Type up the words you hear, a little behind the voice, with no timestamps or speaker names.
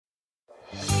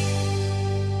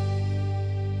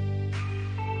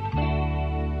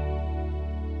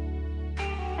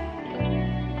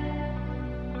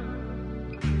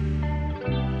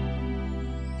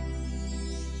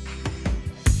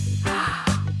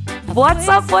What's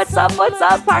up,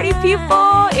 party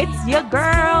people? It's your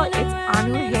girl, it's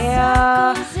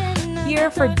Anuhea,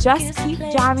 here for Just Keep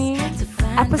Jamming,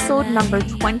 episode number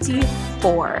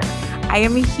 24. I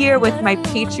am here with my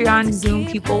Patreon Zoom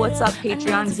people. What's up,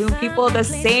 Patreon Zoom people? The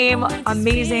same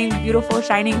amazing, beautiful,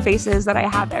 shining faces that I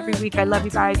have every week. I love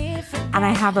you guys. And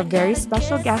I have a very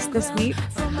special guest this week.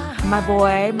 My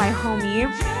boy, my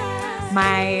homie,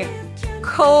 my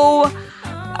co-creator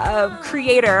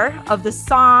of the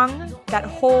song that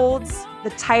holds the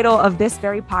title of this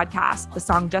very podcast, the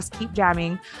song Just Keep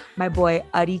Jamming, my boy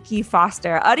Ariki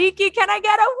Foster. Ariki, can I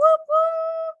get a whoop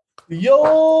whoop?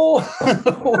 Yo!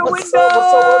 What's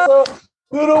up?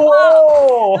 To the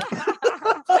wall!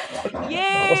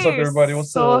 Yay! What's up, everybody?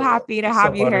 What's so up? Happy to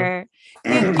have you here.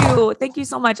 Thank you. Thank you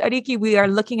so much. Ariki, we are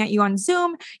looking at you on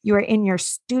Zoom. You are in your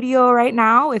studio right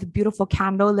now with beautiful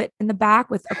candle lit in the back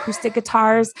with acoustic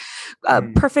guitars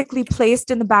perfectly placed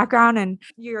in the background. And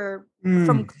you're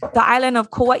from the island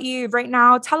of Kauai right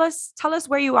now. Tell us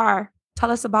where you are.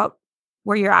 Tell us about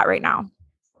where you're at right now.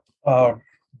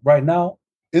 Right now,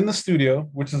 in the studio,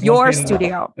 which is your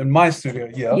studio. In my studio,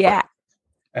 yeah. Yeah.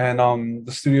 And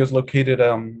the studio is located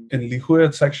in Lihue.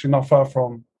 It's actually not far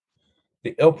from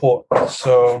the airport.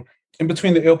 So in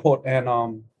between the airport and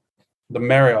the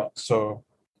Marriott. So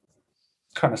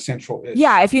kind of central-ish.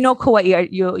 Yeah, if you know Kauai,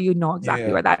 you know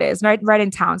exactly where that is. Right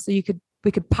in town. So we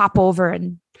could pop over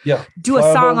and do a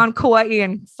song on Kauai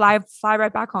and fly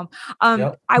right back home.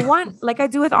 I want, like I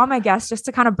do with all my guests, just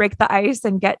to kind of break the ice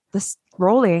and get this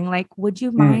rolling. Like, would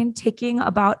you mind taking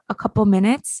about a couple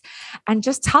minutes and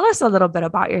just tell us a little bit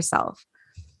about yourself?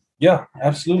 Yeah,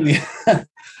 absolutely.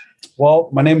 Well,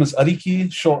 my name is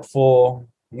Ariki, short for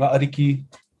Ariki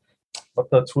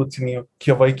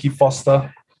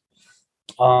Foster.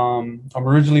 I'm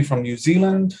originally from New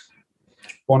Zealand,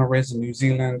 born and raised in New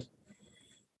Zealand.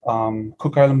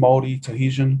 Cook Island Maori,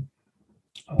 Tahitian.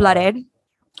 Blooded.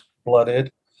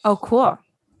 Oh, cool.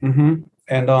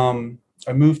 And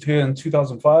I moved here in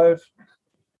 2005.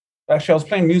 Actually, I was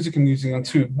playing music in New Zealand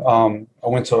too. I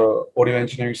went to audio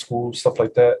engineering school, stuff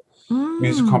like that.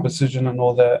 Music composition and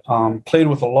all that. Played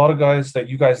with a lot of guys that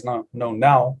you guys know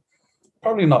now.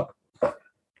 Probably not.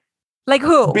 Like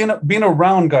who? Being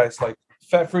around guys like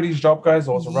Fat Freddy's Drop guys.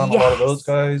 I was around a lot of those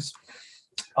guys.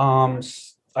 I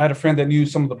had a friend that knew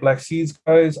some of the Black Seeds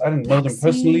guys. I didn't know them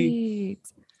personally.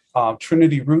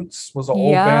 Trinity Roots was an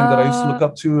old band that I used to look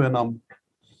up to, and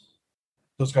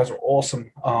those guys were awesome.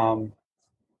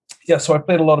 So I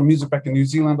played a lot of music back in New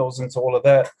Zealand. I was into all of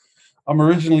that. I'm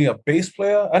originally a bass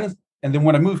player. And then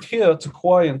when I moved here to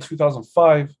Kauai in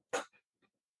 2005,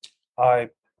 I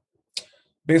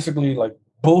basically like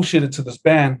bullshitted to this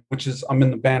band, which is I'm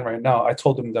in the band right now. I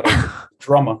told them that I was a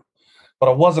drummer, but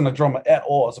I wasn't a drummer at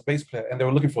all. I was a bass player, and they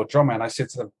were looking for a drummer. And I said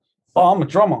to them, "Oh, I'm a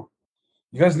drummer.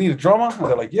 You guys need a drummer?" And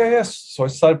they're like, yes. So I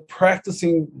started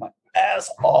practicing my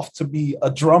ass off to be a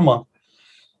drummer.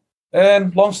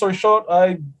 And long story short,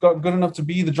 I got good enough to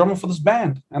be the drummer for this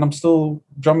band, and I'm still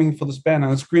drumming for this band.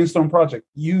 And it's Greenstone Project.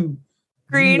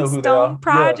 Greenstone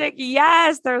Project.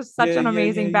 Yes, they're such an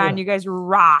amazing band. You guys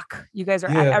rock. You guys are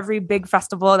at every big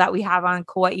festival that we have on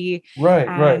Kauai. Right.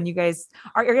 And you guys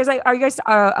are you guys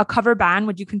a cover band?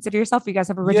 Would you consider yourself? You guys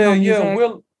have original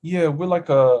music? We're like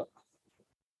a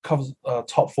cover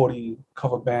top 40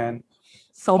 cover band.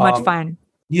 So much fun.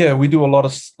 Yeah, we do a lot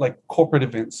of like corporate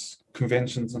events,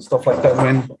 conventions and stuff like that.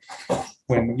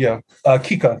 When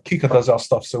Kika does our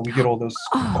stuff, so we get all those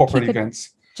corporate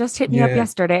events. Just hit me up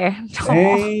yesterday.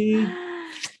 Hey.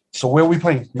 So where are we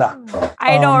playing?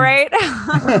 I know, right?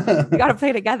 We gotta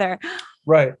play together.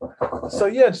 Right. So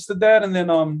just did that, and then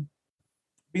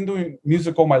been doing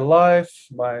music all my life.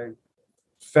 My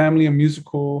family and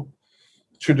musical,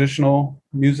 traditional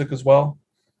music as well.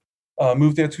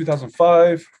 Moved there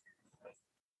 2005.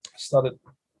 Started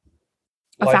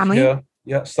a family here.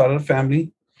 Yeah, started a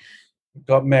family.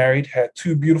 Got married, had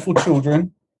 2 beautiful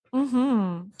children.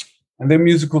 And they're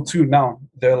musical too now.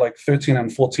 They're like 13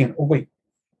 and 14. Oh, wait.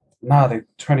 They're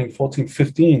turning 14,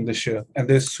 15 this year. And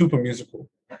they're super musical.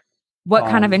 What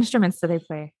kind of instruments do they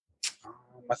play?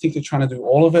 I think they're trying to do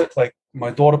all of it. Like my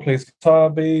daughter plays guitar,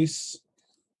 bass.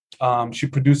 She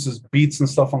produces beats and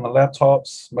stuff on the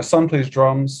laptops. My son plays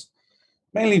drums.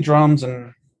 Mainly drums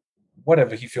and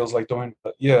whatever he feels like doing.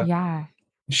 But yeah.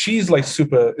 She's like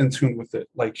super in tune with it.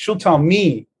 Like she'll tell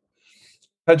me.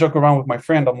 I joke around with my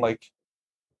friend. I'm like,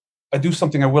 I do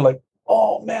something and we're like,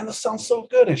 oh man, this sounds so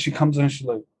good. And she comes in and she's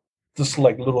like, this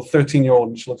like little 13-year-old,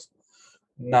 and she looks,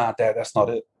 nah, Dad, that's not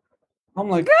it. I'm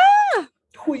like,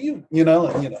 who are you?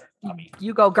 I mean,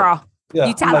 you go, girl. Yeah.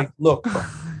 You tell I'm like, look,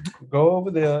 go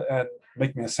over there and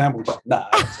make me a sandwich. Nah,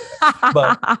 I don't say that.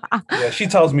 But yeah, she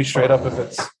tells me straight up if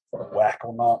it's whack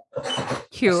or not.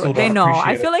 Cute. They know.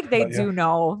 I feel like they do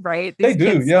know, right? These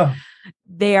kids, yeah.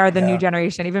 They are the new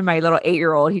generation. Even my little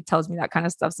 8-year-old, he tells me that kind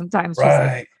of stuff sometimes. She's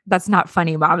like, that's not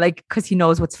funny, Mom. Like, because he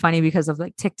knows what's funny because of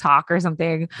like TikTok or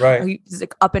something. Right. He's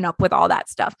like up and up with all that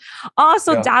stuff.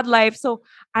 Also, dad life. So,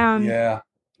 yeah.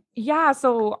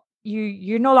 So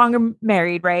you're no longer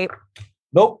married, right?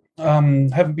 Nope.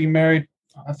 Haven't been married.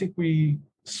 I think we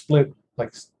split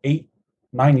like 8-9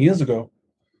 years ago.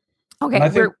 Okay. And I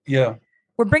think,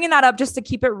 we're bringing that up just to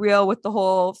keep it real with the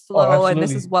whole flow. And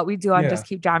this is what we do on Just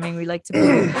Keep Jamming. We like to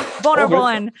be vulnerable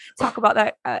and talk about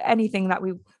that, anything that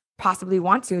we possibly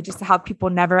want to, just to have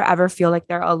people never, ever feel like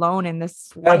they're alone in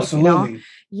this life. Absolutely. You know?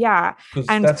 Yeah. Because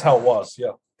that's how it was.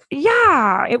 Yeah.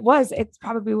 Yeah, it was. It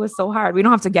probably was so hard. We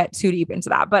don't have to get too deep into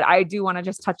that, but I do want to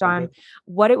just touch on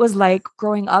what it was like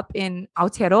growing up in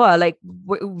Aotearoa. Like,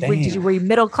 were you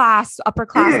middle class, upper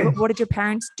class? What did your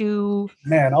parents do?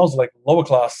 Man, I was like lower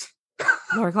class.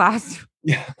 Lower class.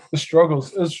 Yeah, it was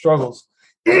struggles.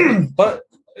 But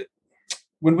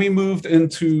when we moved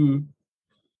into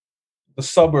the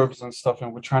suburbs and stuff,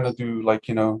 and we're trying to do like,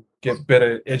 get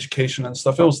better education and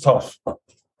stuff, it was tough.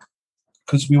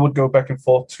 Because we would go back and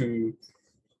forth to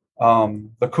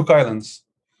the Cook Islands,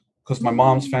 because my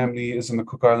mom's family is in the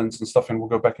Cook Islands and stuff, and we'll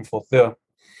go back and forth there.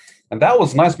 And that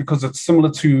was nice because it's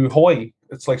similar to Hawaii.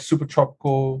 It's like super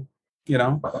tropical,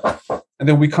 And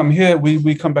then we come here,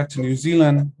 we come back to New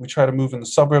Zealand. We try to move in the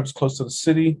suburbs close to the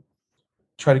city,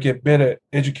 try to get better at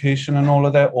education and all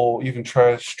of that, or even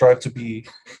strive to be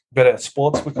better at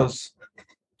sports, because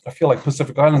I feel like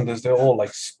Pacific Islanders, they're all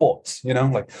like sports,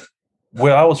 like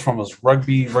where I was from was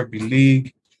rugby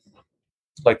league,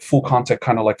 like full contact,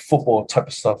 kind of like football type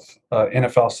of stuff,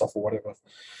 NFL stuff or whatever.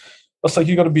 It's like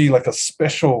you got to be like a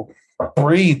special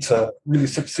breed to really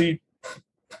succeed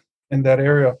in that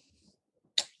area.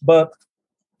 But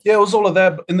yeah, it was all of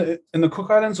that. In the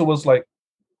Cook Islands, it was like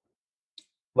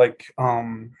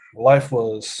life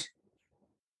was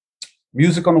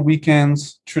music on the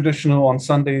weekends, traditional on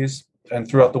Sundays, and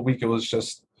throughout the week it was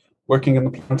just working in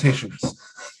the plantations.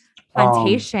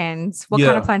 Plantations. What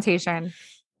kind of plantation?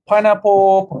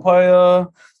 Pineapple, papaya,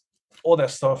 all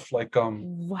that stuff. Like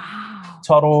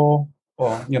taro,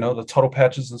 or the taro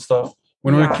patches and stuff.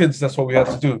 When we were kids, that's what we had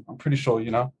to do. I'm pretty sure,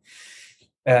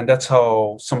 and that's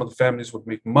how some of the families would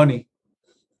make money.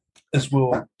 Is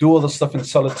we'll do all the stuff and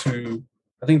sell it to,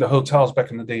 I think, the hotels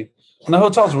back in the day. And the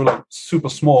hotels were like super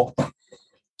small,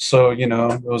 so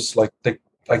it was like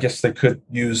I guess they could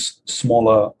use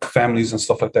smaller families and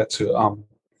stuff like that to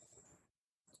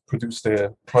produce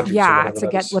their projects. Yeah, to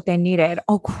get what they needed.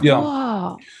 Oh,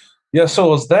 cool. Yeah, so it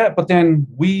was that. But then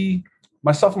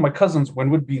myself and my cousins, when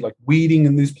we'd be like weeding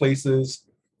in these places,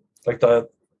 like the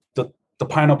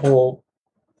pineapple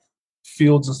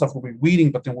fields and stuff, we'll be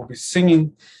weeding, but then we'll be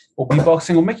singing or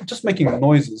beatboxing or making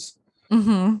noises.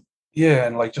 Mm-hmm. Yeah,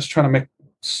 and like just trying to make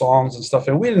songs and stuff.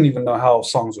 And we didn't even know how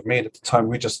songs were made at the time.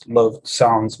 We just loved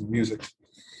sounds and music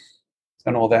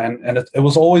and all that. And it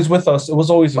was always with us. It was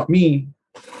always with me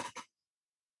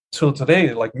till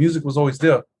today. Like music was always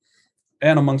there.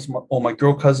 And amongst all my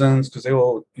girl cousins, because they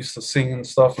all used to sing and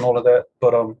stuff and all of that.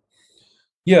 But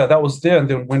yeah, that was there. And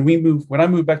then when I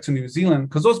moved back to New Zealand,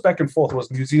 because it was back and forth, it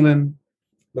was New Zealand,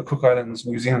 the Cook Islands,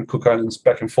 New Zealand, Cook Islands,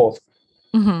 back and forth.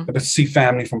 Mm-hmm. To see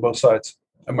family from both sides.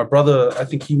 And my brother, I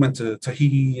think he went to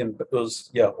Tahiti, and it was,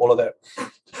 all of that.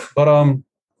 But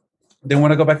then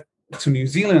when I go back to New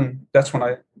Zealand, that's when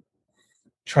I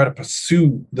try to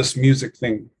pursue this music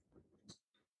thing.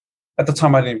 At the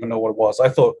time, I didn't even know what it was. I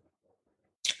thought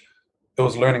it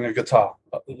was learning a guitar,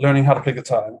 learning how to play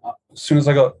guitar. And as soon as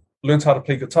I learned how to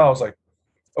play guitar, I was like,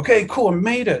 okay, cool, I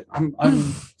made it. I'm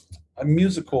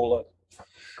musical.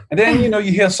 And then,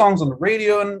 you hear songs on the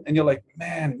radio and you're like,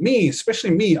 man,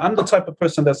 especially me, I'm the type of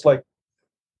person that's like,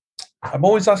 I'm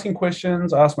always asking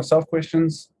questions. I ask myself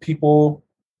questions, people,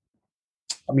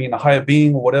 a higher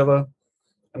being or whatever.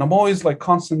 And I'm always like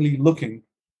constantly looking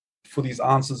for these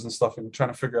answers and stuff and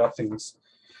trying to figure out things.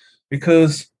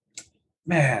 Because,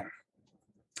 man,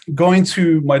 going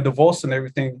to my divorce and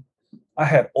everything, I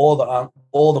had all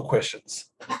the questions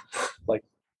like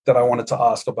that I wanted to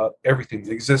ask about everything,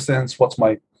 existence, what's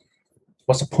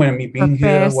the point of me being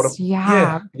purpose,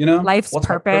 here? Life's what's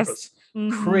purpose. My purpose?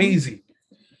 Mm-hmm. Crazy.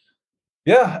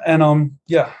 Yeah. And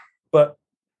but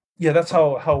yeah, that's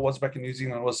how it was back in New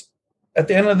Zealand. It was, at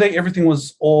the end of the day, everything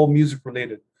was all music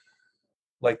related.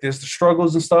 Like there's the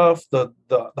struggles and stuff, the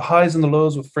highs and the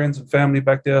lows with friends and family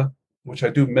back there, which I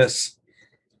do miss.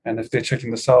 And if they're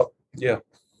checking this out, yeah.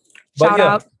 But shout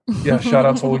out. Yeah, shout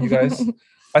out to all you guys.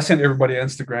 I sent everybody an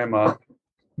Instagram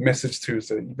message too,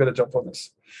 so you better jump on this.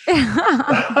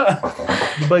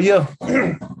 But yeah,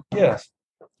 yes.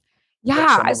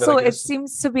 Yeah. So it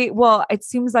seems to be, well, it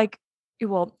seems like,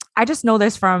 well, I just know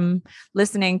this from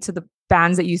listening to the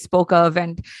bands that you spoke of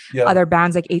and other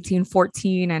bands like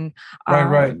 1814 and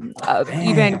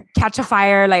even Catch a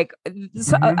Fire. Like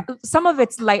some of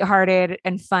it's lighthearted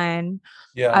and fun.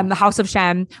 Yeah. The House of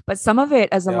Shem, but some of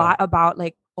it is a lot about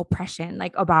like oppression,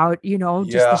 like about,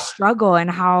 just the struggle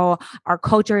and how our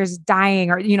culture is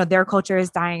dying, or, their culture is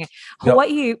dying.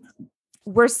 Hawaii,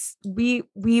 we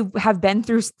have been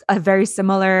through a very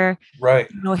similar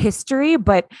history,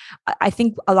 but I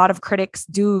think a lot of critics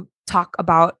do talk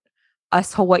about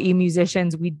us Hawaii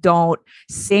musicians. We don't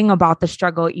sing about the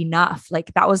struggle enough.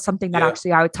 Like that was something that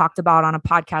actually I talked about on a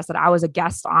podcast that I was a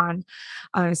guest on.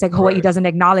 It's like Hawaii doesn't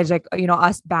acknowledge, like,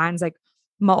 us bands like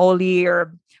Maoli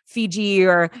or Fiji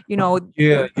or,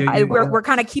 we're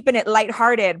kind of keeping it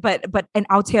lighthearted, but in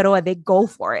Aotearoa, they go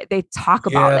for it. They talk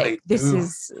about like, this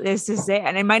is it.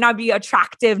 And it might not be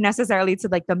attractive necessarily to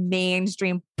like the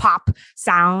mainstream pop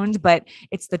sound, but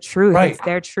it's the truth. Right. It's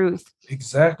their truth.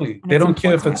 Exactly. And they don't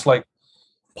care if it's like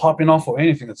popping off or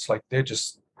anything. It's like, they're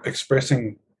just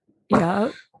expressing.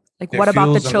 Yeah. Like, what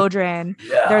about the children?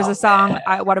 There's a song,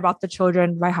 What About the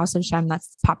Children by House of Shem,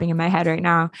 that's popping in my head right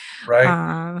now.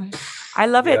 Right. I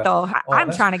love it though.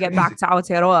 I'm trying to get back to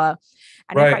Aotearoa.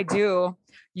 And if I do,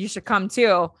 you should come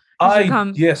too.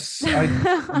 Yes,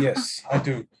 I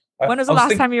do. When was the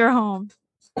last time you were home?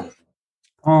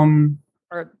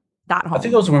 Or that home? I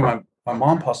think it was when my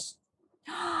mom passed.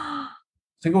 I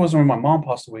think it was when my mom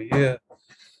passed away. Yeah.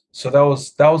 So that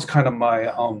was kind of my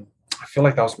I feel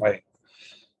like that was my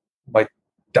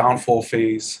downfall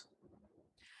phase.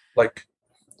 Like,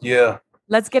 yeah.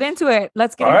 Let's get into it. We're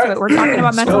talking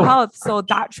about mental health. So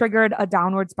that triggered a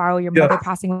downward spiral. Your mother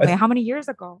passing away. How many years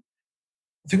ago?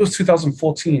 I think it was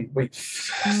 2014. Wait,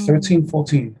 13,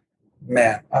 14.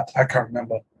 Man, I can't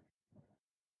remember.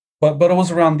 But it was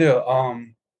around there.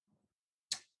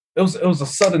 It was a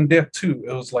sudden death too.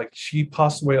 It was like she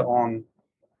passed away on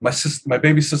my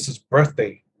baby sister's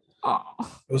birthday. Oh.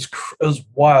 It was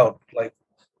wild. Like,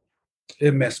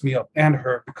 it messed me up and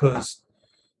her, because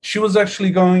she was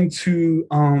actually going to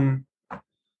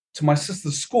my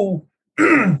sister's school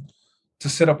to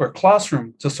set up her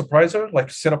classroom to surprise her, like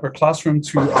set up her classroom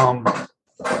to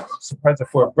surprise her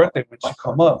for her birthday when she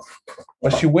come up.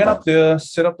 But she went up there,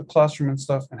 set up the classroom and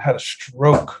stuff, and had a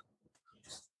stroke.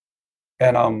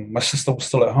 And my sister was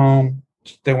still at home.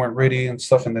 They weren't ready and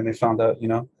stuff, and then they found out,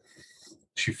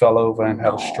 she fell over and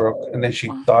had a stroke, and then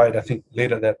she died, I think,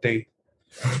 later that day.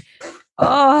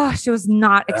 Oh, she was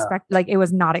not expected. Like, it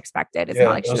was not expected. It's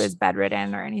not like she was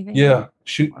bedridden or anything. Yeah,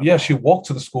 she walked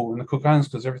to the school in the Cook Islands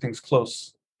because everything's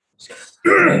close.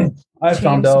 I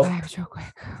found out.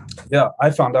 Yeah, I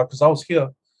found out because I was here.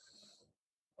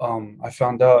 I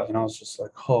found out, and I was just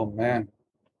like, oh man,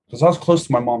 because I was close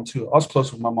to my mom too. I was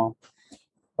close with my mom.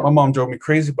 My mom drove me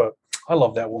crazy, but I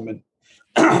love that woman.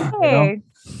 Hey.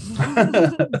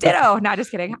 Ditto. No, just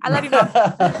kidding. I love you,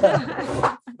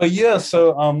 Mom. But yeah,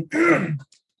 so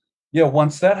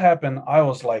once that happened, I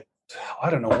was like,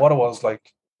 I don't know what it was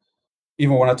like.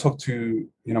 Even when I talked to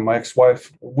my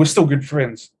ex-wife, we're still good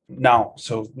friends now.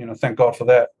 So thank God for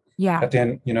that. Yeah. At the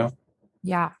end,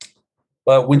 Yeah.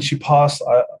 But when she passed,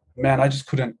 I just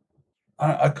couldn't.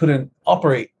 I couldn't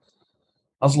operate.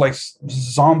 I was like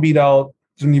zombied out.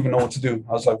 Didn't even know what to do.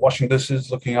 I was like washing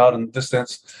dishes, looking out in the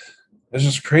distance. It was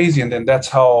just crazy. And then that's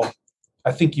how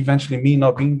I think eventually me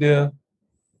not being there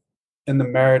in the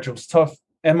marriage, it was tough.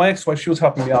 And my ex-wife, she was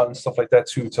helping me out and stuff like that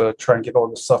too, to try and get all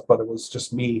this stuff. But it was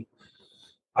just me.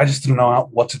 I just didn't know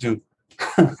what to do.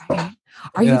 Right.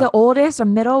 Are you the oldest or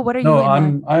middle? What are you? No,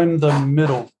 I'm the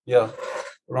middle. Yeah,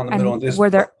 around the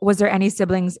middle. Was there any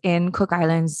siblings in Cook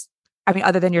Islands? I mean,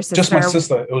 other than your sister? Just my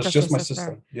sister. It was just my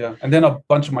sister. Yeah, and then a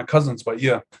bunch of my cousins. But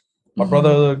yeah, my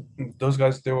brother, those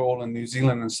guys, they were all in New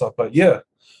Zealand and stuff. But yeah,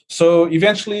 so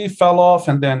eventually fell off,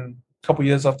 and then a couple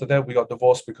years after that, we got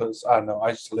divorced because I don't know.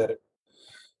 I just let it.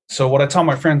 So what I tell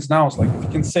my friends now is like, if you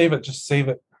can save it, just save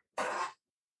it.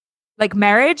 Like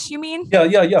marriage, you mean?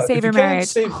 Yeah. Save your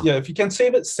marriage. If you can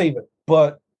save it, save it.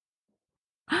 But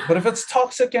if it's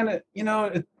toxic and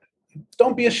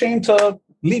don't be ashamed to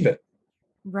leave it.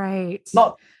 Right.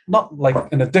 Not like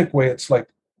in a dick way. It's like,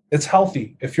 it's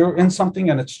healthy. If you're in something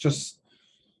and it's just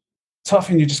tough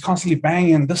and you're just constantly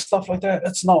banging this stuff like that,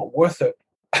 it's not worth it.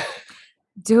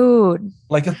 Dude.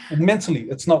 Like mentally,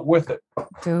 it's not worth it.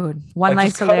 Dude, one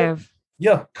life to live.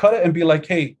 Yeah, cut it and be like,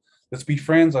 hey, let's be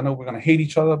friends. I know we're going to hate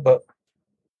each other, but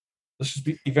let's just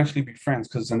eventually be friends,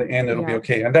 because in the end it'll be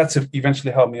okay. And that's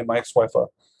eventually how me and my ex-wife are,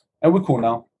 and we're cool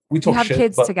now. We talk have shit,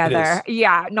 kids but together.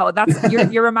 Yeah, no, that's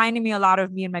you're reminding me a lot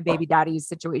of me and my baby daddy's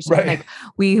situation. Right. Like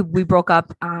we broke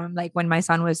up like when my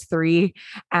son was 3,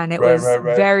 and it was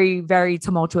very, very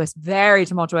tumultuous, very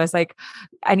tumultuous. Like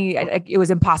it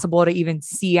was impossible to even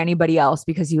see anybody else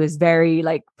because he was very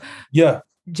like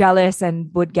jealous and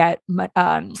would get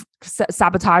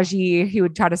sabotagey. He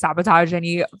would try to sabotage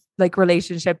any like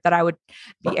relationship that I would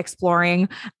be exploring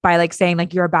by like saying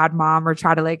like you're a bad mom, or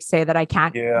try to like say that I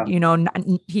can't, you know,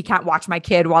 he can't watch my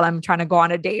kid while I'm trying to go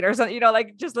on a date or something, you know,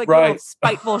 like just like little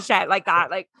spiteful shit like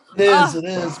that. Like it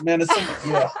is, man. It's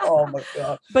oh my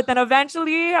God. But then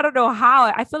eventually, I don't know how,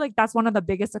 I feel like that's one of the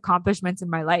biggest accomplishments in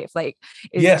my life, like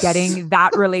is getting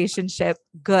that relationship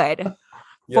good.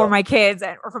 For my kids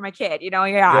or for my kid, you know,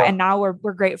 and now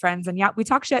we're great friends, and we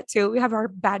talk shit too. We have our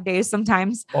bad days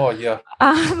sometimes. Oh yeah.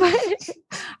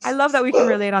 I love that we can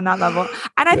relate on that level,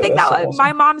 and I think that awesome.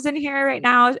 My mom's in here right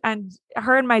now, and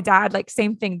her and my dad, like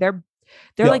same thing. They're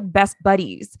like best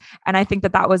buddies, and I think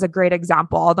that was a great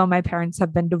example. Although my parents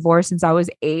have been divorced since I was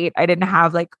 8, I didn't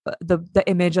have like the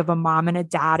image of a mom and a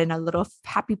dad and a little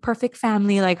happy, perfect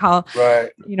family, like how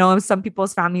you know some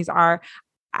people's families are.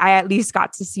 I at least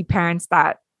got to see parents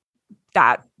that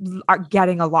are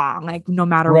getting along, like no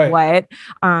matter what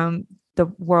the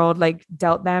world like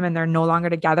dealt them, and they're no longer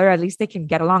together. At least they can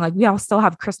get along. Like we all still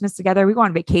have Christmas together. We go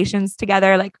on vacations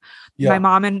together. Like my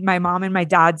mom and my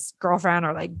dad's girlfriend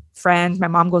are like friends. My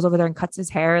mom goes over there and cuts his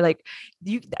hair. Like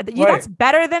that's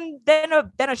better than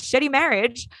a shitty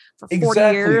marriage for 40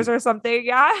 years or something.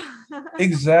 Yeah.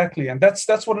 Exactly. And that's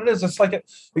what it is. It's like it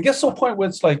gets to a point where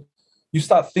it's like you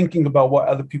start thinking about what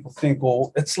other people think,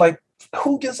 or it's like,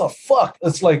 who gives a fuck?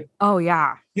 It's like,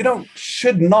 you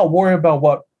should not worry about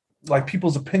what like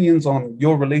people's opinions on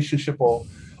your relationship, or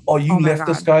you left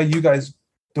this guy, you guys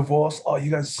divorced,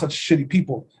 you guys are such shitty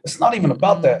people. It's not even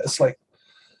about that. It's like,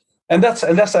 and that's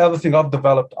the other thing I've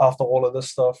developed after all of this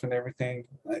stuff and everything,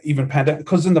 even pandemic,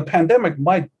 because in the pandemic,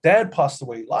 my dad passed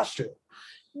away last year.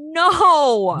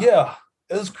 No. Yeah.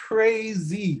 It was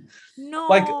crazy. No.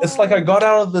 Like, it's like I got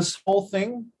out of this whole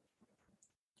thing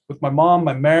with my mom,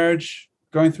 my marriage,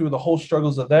 going through the whole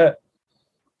struggles of that.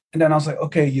 And then I was like,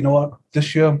 okay, you know what?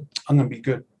 This year, I'm going to be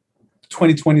good.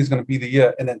 2020 is going to be the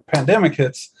year. And then pandemic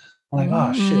hits. I'm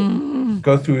like, shit.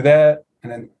 Go through that.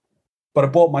 But I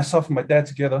brought myself and my dad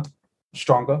together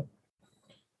stronger.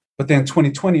 But then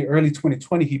early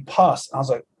 2020, he passed. I was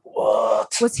like,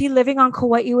 what? Was he living on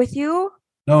Kauai with you?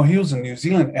 No, he was in New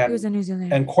Zealand.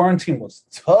 And quarantine was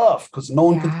tough because no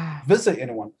one could visit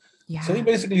anyone. Yeah. So he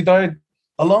basically died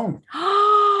alone.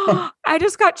 I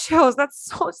just got chills. That's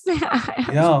so sad.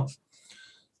 Yeah.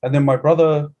 And then my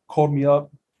brother called me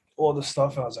up, all this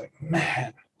stuff. And I was like,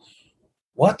 man,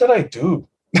 what did I do?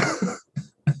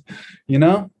 You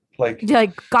know? Like,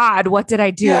 God, what did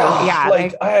I do? Yeah.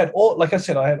 Like I had all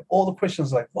the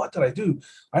questions, like, what did I do?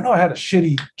 I know I had a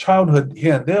shitty childhood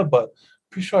here and there, but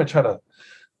pretty sure I tried to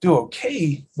do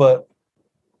okay. But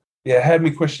yeah, it had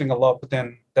me questioning a lot. But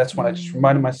then that's when I just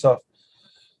reminded myself,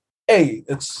 hey,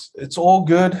 it's all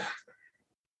good.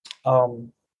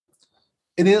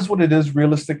 It is what it is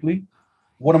realistically.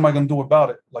 What am I going to do about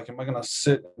it? Like, am I going to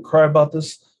sit and cry about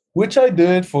this? Which I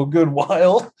did for a good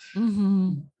while.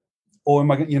 Mm-hmm. Or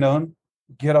am I going to,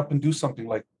 get up and do something,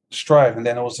 like strive? And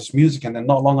then there was this music. And then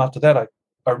not long after that,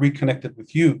 I reconnected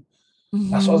with you. Mm-hmm.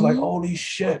 That's why I was like, holy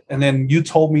shit. And then you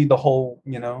told me the whole,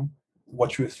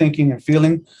 what you were thinking and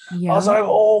feeling. Yeah. I was like,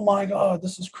 oh my God,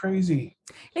 this is crazy.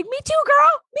 Like, me too,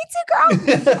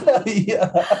 girl.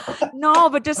 Yeah. No,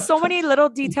 but just so many little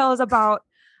details about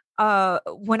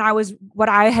what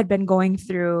I had been going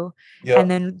through, and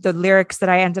then the lyrics that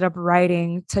I ended up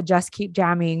writing to Just Keep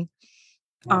Jamming.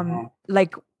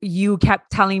 Like, you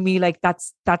kept telling me, like,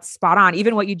 that's spot on.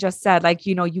 Even what you just said, like,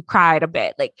 you cried a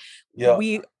bit. Like,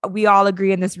 we all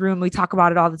agree in this room. We talk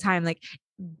about it all the time. Like,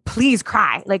 please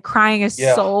cry. Like, crying is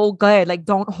so good. Like,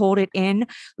 don't hold it in.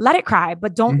 Let it cry,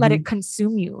 but don't let it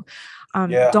consume you.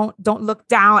 Don't look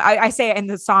down. I say it in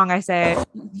the song, I say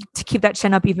to keep that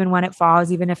chin up even when it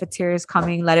falls, even if a tear is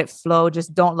coming, let it flow.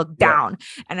 Just don't look down.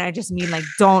 And I just mean, like,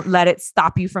 don't let it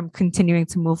stop you from continuing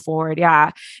to move forward. Yeah,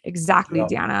 exactly,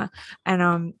 Deanna.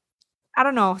 And I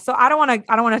don't know. So I don't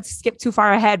want to skip too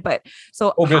far ahead, but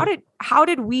so how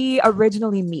did we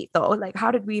originally meet though? Like,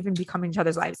 how did we even become in each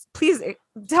other's lives? Please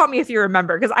tell me if you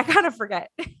remember, because I kind of forget.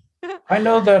 I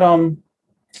know that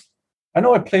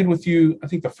I played with you. I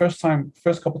think the first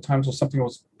couple times or something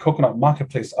was Coconut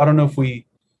Marketplace. I don't know if we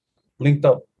linked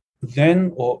up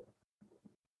then, or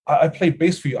I played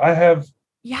bass for you. I have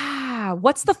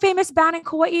What's the famous band in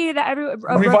Kauai that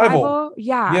Revival.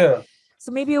 Yeah. Yeah.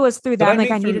 So maybe it was through them.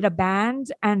 Like I needed a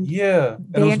band, and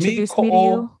they introduced me to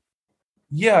you.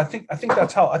 Yeah, I think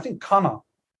that's how. I think Kana,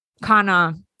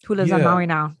 who lives on Maui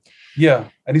now. Yeah,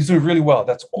 and he's doing really well.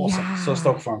 That's awesome. Yeah. So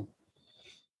stoked for him.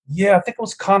 Yeah, I think it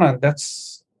was Kana.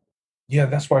 That's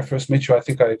where I first met you. I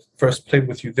think I first played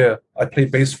with you there. I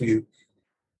played bass for you.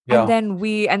 Yeah.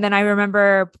 And then I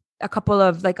remember a couple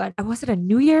of was it a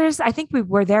New Year's? I think we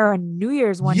were there on New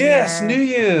Year's one year. Yes, New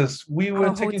Year's. We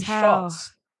were taking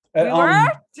shots at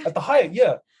the Hyatt.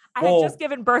 Yeah. I had just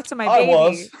given birth to my baby. I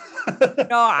was.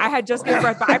 No, I had just given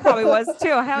birth, but I probably was too.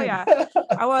 Hell yeah.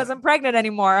 I wasn't pregnant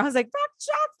anymore. I was like, back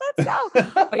shots, let's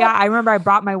go. But yeah, I remember I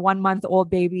brought my 1-month-old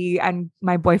baby and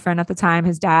my boyfriend at the time,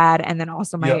 his dad, and then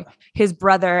also his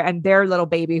brother and their little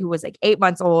baby who was like 8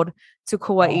 months old to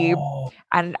Kauai. Oh.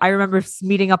 And I remember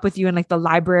meeting up with you in like the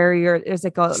library, or there's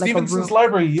like a Stevenson's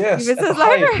library. Yes. Stevenson's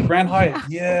library. Hyatt, Grand Hyatt.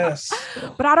 Yes.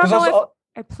 But I don't know if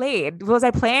I played. Was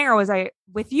I playing, or was I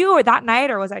with you or that night,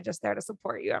 or was I just there to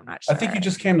support you? I'm not sure. I think you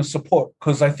just came to support,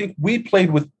 because I think we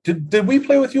played with. Did we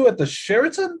play with you at the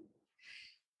Sheraton?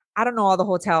 I don't know all the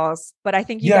hotels, but I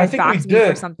think you guys backed me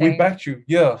for something. We backed you.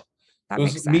 Yeah. That it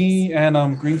was me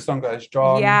and Greenstone guys,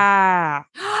 John. Yeah,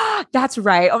 that's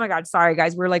right. Oh my God, sorry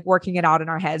guys, we're like working it out in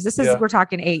our heads. We're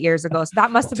talking 8 years ago, so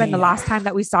that must have been the last time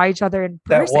that we saw each other in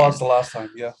person. That was the last time.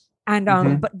 Yeah.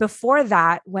 And but before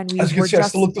that, when we as you can see, I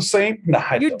still look the same.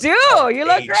 Nah, you do. You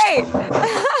look great.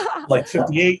 Like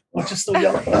 58, which is still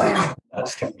young.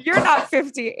 You're not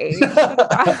 58.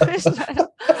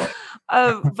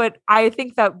 But I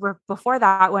think that before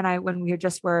that, when we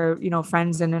just were,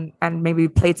 friends and maybe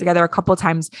played together a couple of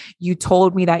times, you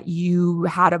told me that you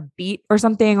had a beat or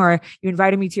something, or you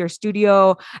invited me to your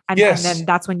studio. And then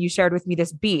that's when you shared with me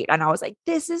this beat. And I was like,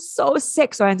 this is so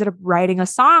sick. So I ended up writing a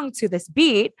song to this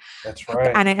beat. That's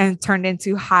right. And it turned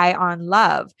into High on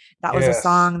Love. That was a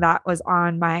song that was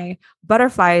on my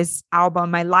Butterflies album,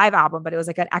 my live album, but it was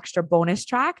like an extra bonus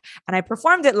track. And I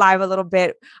performed it live a little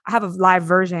bit. I have a live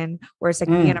version where it's like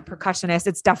me and a percussionist.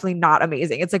 It's definitely not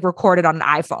amazing. It's like recorded on an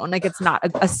iPhone. Like it's not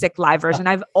a sick live version.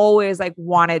 I've always like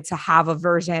wanted to have a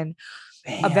version.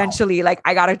 Damn. Eventually, like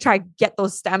I gotta try get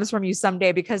those stems from you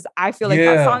someday, because I feel like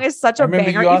that song is such a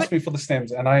banger. You asked me for the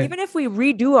stems, and even if we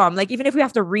redo them, like even if we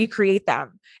have to recreate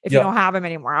them, if you don't have them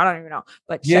anymore, I don't even know.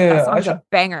 But that song's a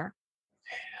banger.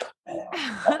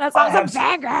 That sounds a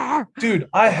banger, dude.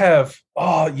 I have.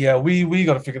 Oh yeah, we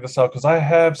got to figure this out, because I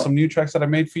have some new tracks that I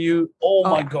made for you. Oh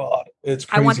my God, it's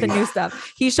crazy. I want the new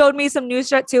stuff. He showed me some new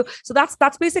shit too. So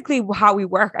that's basically how we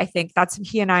work. I think that's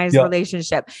he and I's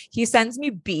relationship. He sends me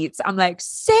beats. I'm like,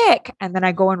 sick, and then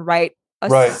I go and write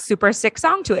a super sick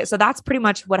song to it. So that's pretty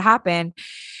much what happened.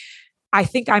 I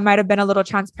think I might have been a little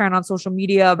transparent on social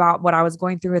media about what I was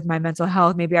going through with my mental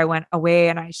health. Maybe I went away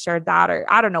and I shared that, or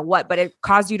I don't know what, but it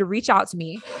caused you to reach out to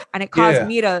me, and it caused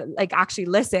me to like actually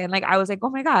listen. Like I was like, oh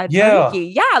my God,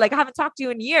 Ariki. Like I haven't talked to you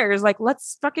in years. Like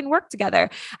let's fucking work together.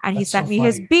 And he sent me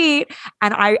his beat,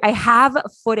 and I have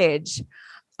footage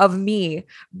of me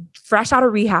fresh out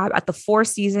of rehab at the Four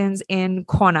Seasons in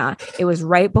Kona. It was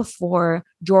right before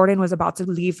Jordan was about to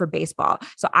leave for baseball.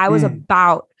 So I was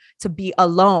about to be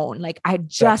alone. Like I had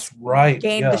just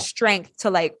gained the strength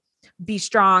to like be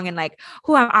strong and like,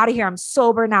 I'm out of here. I'm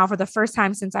sober now for the first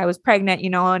time since I was pregnant,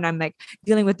 and I'm like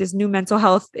dealing with this new mental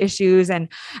health issues, and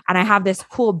I have this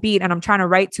cool beat and I'm trying to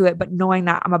write to it, but knowing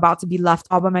that I'm about to be left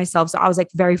all by myself. So I was like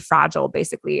very fragile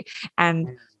basically.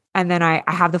 And then I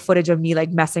have the footage of me like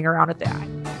messing around with that.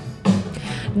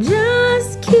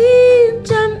 Just keep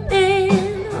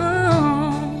jumping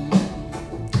on,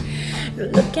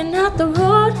 looking out the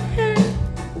road.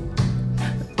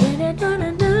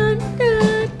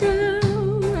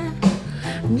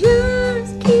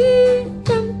 Just keep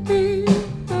jumping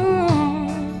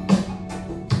on.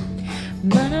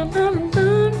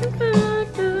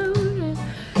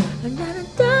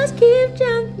 Just keep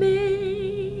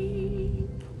jumping.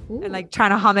 And like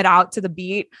trying to hum it out to the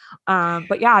beat.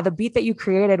 But yeah, the beat that you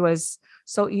created was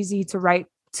so easy to write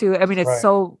to. I mean, it's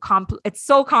so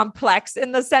complex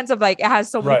in the sense of like, it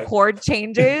has so many chord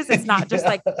changes. It's not just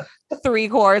like 3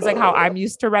 chords, like how I'm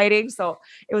used to writing. So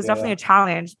it was definitely a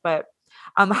challenge, but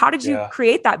how did you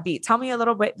create that beat? Tell me a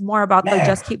little bit more about the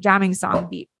Just Keep Jamming song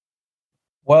beat.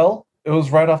 Well, it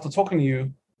was right after talking to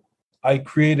you. I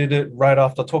created it right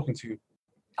after talking to you.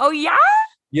 Oh yeah?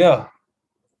 Yeah.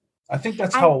 I think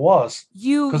that's how it was.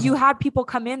 You had people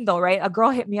come in though, right? A girl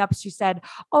hit me up. She said,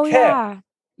 oh Kat.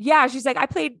 Yeah, she's like, I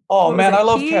played. Oh man, I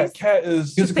love Kat. Kat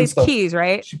is she plays keys,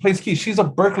 right? She plays keys. She's a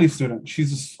Berkeley student.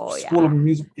 She's a school of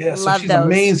music. Yeah, so she's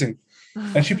amazing.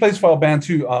 And she plays for our band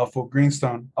too, for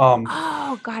Greenstone.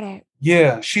 Got it.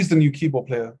 Yeah, she's the new keyboard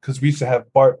player because we used to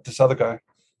have Bart, this other guy.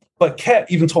 But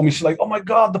Kat even told me, she's like, oh my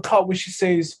God, the part where she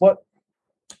says what?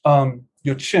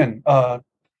 Your chin.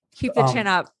 Keep the chin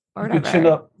up or Keep your whatever. chin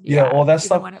up. Yeah, all that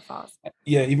stuff. Even when it falls.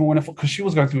 Yeah, even when it, because she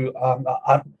was going through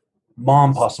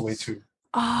mom passed away too.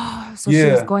 Oh, so she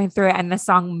was going through it and the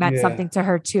song meant something to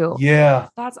her too. Yeah.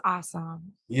 That's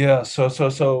awesome. Yeah.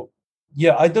 So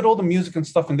yeah, I did all the music and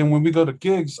stuff. And then when we go to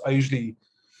gigs, I usually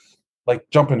like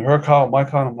jump in her car, my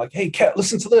car, and I'm like, hey, Kat,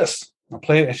 listen to this. I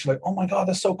play it and she's like, oh my God,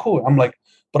 that's so cool. I'm like,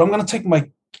 but I'm gonna take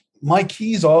my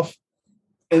keys off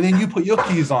and then you put your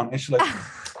keys on. And she's like,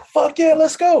 fuck yeah,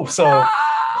 let's go. So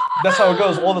that's how it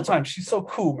goes all the time. She's so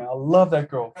cool, man. I love that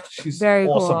girl. She's very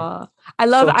awesome. Cool. I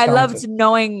loved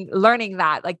learning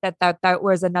that, like there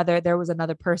was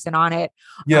another person on it.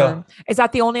 Yeah. Is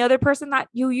that the only other person that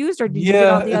you used, or did you get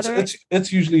all the other?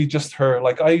 It's usually just her.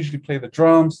 Like I usually play the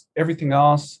drums, everything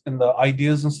else, and the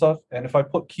ideas and stuff. And if I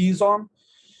put keys on,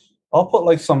 I'll put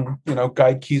like some,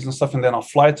 guide keys and stuff, and then I'll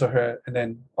fly to her, and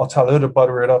then I'll tell her to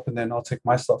butter it up, and then I'll take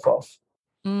my stuff off.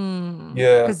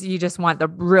 Yeah, because you just want the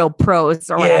real pros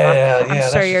or whatever.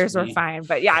 I'm sure yours were fine,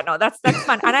 but yeah, no, that's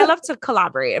fun, and I love to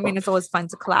collaborate. I mean, it's always fun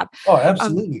to collab. Oh,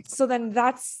 absolutely. So then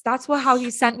that's how he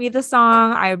sent me the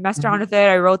song. I messed around with it.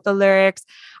 I wrote the lyrics.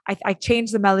 I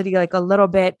changed the melody like a little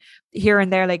bit here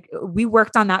and there. Like we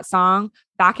worked on that song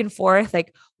back and forth,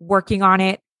 like working on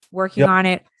it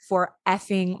for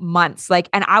effing months. Like,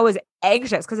 and I was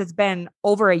anxious because it's been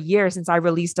over a year since I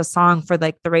released a song for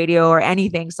like the radio or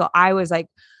anything. So I was like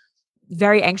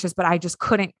very anxious, but I just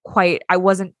I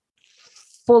wasn't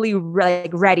fully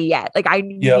ready yet. Like I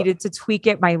needed to tweak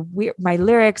it, my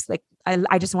lyrics. Like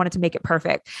I just wanted to make it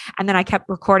perfect. And then I kept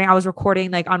recording. I was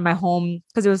recording like on my home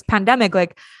because it was pandemic.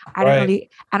 Like I didn't really,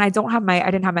 and I didn't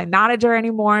have my manager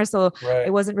anymore. So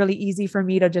it wasn't really easy for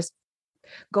me to just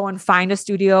go and find a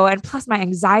studio. And plus my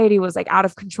anxiety was like out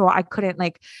of control. I couldn't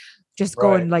like just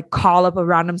go and like call up a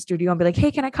random studio and be like,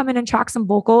 hey, can I come in and track some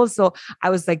vocals? So I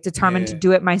was like determined to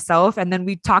do it myself. And then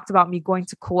we talked about me going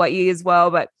to Kauai as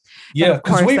well. But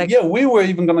because we were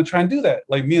even going to try and do that.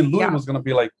 Like me and Louis was going to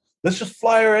be like, let's just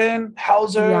fly her in,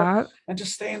 house her, and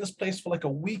just stay in this place for like a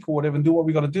week or whatever and do what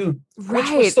we got to do. Which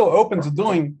we're still open to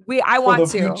doing. I want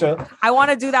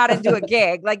to do that and do a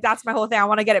gig. Like that's my whole thing. I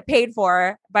want to get it paid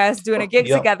for by us doing a gig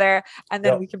together, and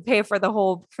then we can pay for the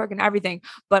whole freaking everything.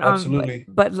 But absolutely.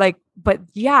 But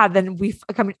yeah, then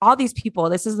all these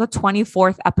people. This is the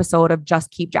 24th episode of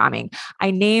Just Keep Jamming. I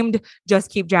named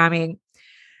Just Keep Jamming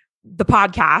the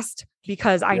podcast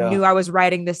because I knew I was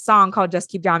writing this song called Just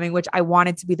Keep Jamming, which I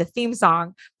wanted to be the theme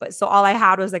song. But so all I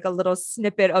had was like a little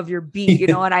snippet of your beat,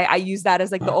 and I used that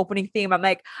as like the opening theme. I'm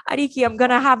like, Ariki, I'm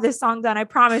going to have this song done. I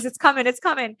promise it's coming.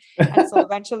 And so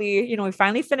eventually, we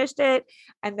finally finished it.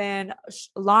 And then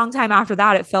a long time after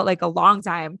that, it felt like a long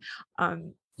time.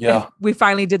 We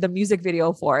finally did the music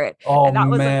video for it. Oh, and that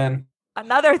was man.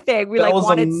 Another thing we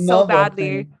wanted so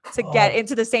badly to get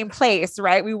into the same place,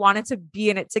 right? We wanted to be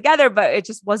in it together, but it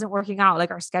just wasn't working out.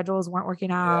 Like our schedules weren't working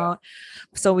out.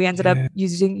 So we ended up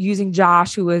using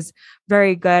Josh, who was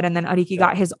very good. And then Ariki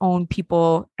got his own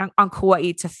people on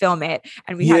Kauai to film it.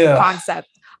 And we had the concept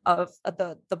of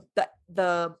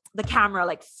the camera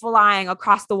like flying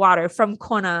across the water from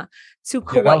Kona to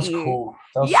Kauai. That was cool.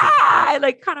 I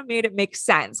like kind of made it make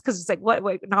sense because it's like,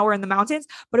 wait, now we're in the mountains,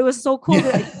 but it was so cool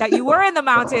that you were in the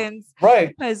mountains,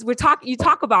 right? Because you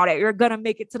talk about it. You're gonna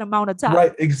make it to the mountaintop,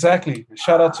 right? Exactly.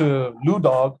 Shout out to Lou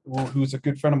Dog, who's a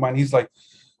good friend of mine. He's like,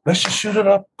 let's just shoot it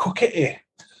up, Koke'e.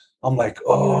 I'm like,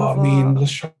 beautiful. I mean,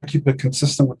 let's try to keep it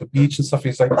consistent with the beach and stuff.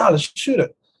 He's like, let's shoot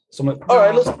it. So I'm like, all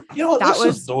right, let's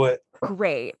just do it.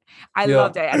 Great. I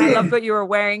loved it. And I loved what you were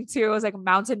wearing too. It was like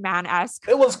mountain man-esque.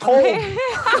 It was cold. It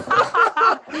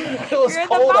was You're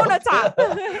cold. in the mountaintop.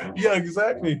 Yeah,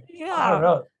 exactly.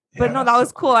 Yeah. But no, that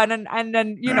was cool. And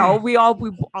then we all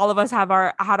of us had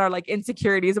our like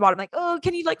insecurities about it. I'm like, oh,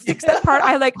 can you like fix that part?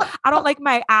 I don't like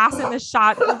my ass in the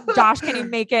shot. Josh, can you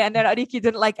make it? And then Ariki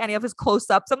didn't like any of his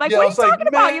close-ups. I'm like, what are you talking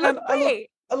about? You look great.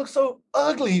 I look so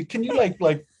ugly. Can you like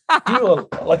do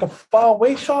a far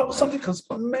away shot or something? Because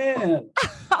man,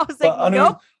 I was like,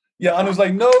 nope. Yeah, and I was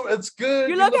like, no, it's good.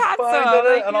 You look handsome.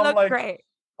 Fine, and I'm like, great.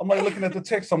 I'm like looking at the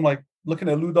text. I'm like looking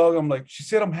at Lou Dog. I'm like, she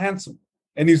said I'm handsome,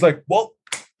 and he's like, well,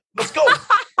 let's go.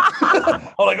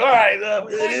 I'm like, all right,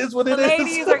 it is what it is. The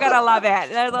ladies are gonna love it.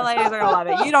 The ladies are gonna love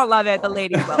it. You don't love it, the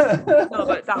ladies will. No,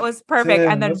 but that was perfect.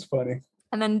 Damn, and then that's funny.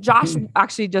 And then Josh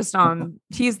actually just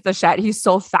he's the shit. He's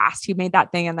so fast. He made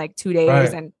that thing in like 2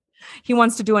 days, and he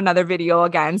wants to do another video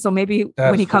again. So maybe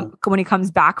when he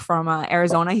comes back from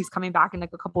Arizona, he's coming back in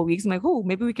like a couple of weeks. I'm like, oh,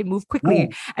 maybe we can move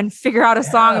quickly and figure out a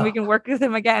song and we can work with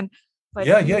him again. But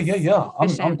yeah.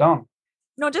 I'm down.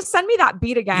 No, just send me that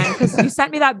beat again, because you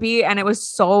sent me that beat and it was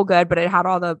so good, but it had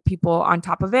all the people on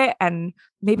top of it. And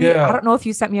maybe I don't know if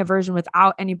you sent me a version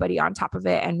without anybody on top of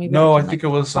it. And maybe I think it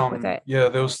was with it.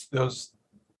 There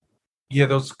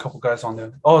was a couple guys on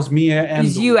there. Oh, it's me and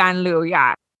it's you and Lou,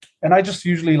 yeah. And I just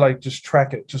usually like just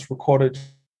track it, just record it.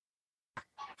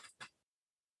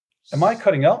 Am I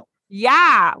cutting out?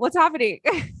 Yeah. What's happening?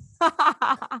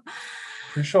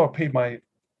 Pretty sure I paid my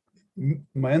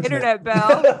internet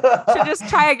bill. Should just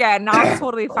try again. Now it's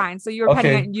totally fine. So you're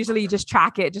petting it, and usually you just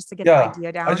track it just to get the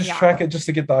idea down. I just track it just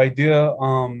to get the idea.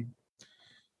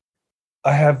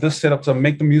 I have this set up to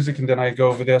make the music, and then I go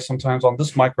over there sometimes on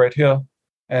this mic right here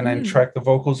and then track the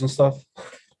vocals and stuff.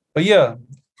 But yeah,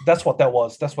 that's what that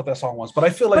was. That's what that song was. But I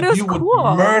feel like you would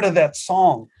murder that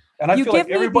song. And I feel like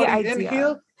everybody in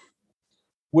here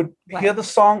would hear the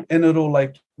song and it'll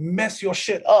like mess your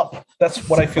shit up. That's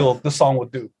what I feel the song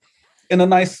would do in a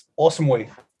nice, awesome way.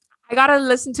 I got to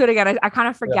listen to it again. I kind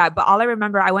of forget, but all I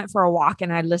remember, I went for a walk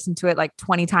and I listened to it like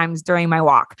 20 times during my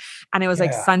walk. And it was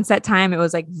like sunset time. It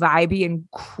was like vibey and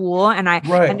cool. And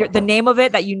and the name of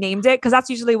it that you named it, because that's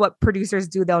usually what producers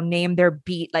do. They'll name their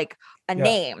beat like a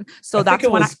name. So that's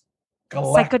when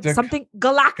Galactic, like something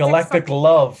Galactic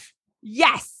Love.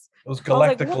 Yes. It was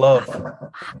Galactic Love.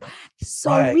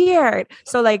 So weird.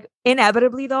 So like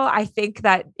inevitably though, I think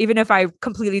that even if I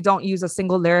completely don't use a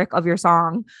single lyric of your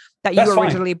song that you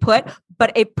originally put,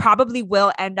 but it probably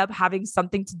will end up having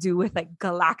something to do with like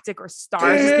galactic or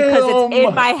stars, just because it's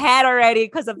in my head already,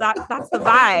 because of that. That's the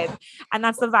vibe. And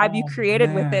that's the vibe you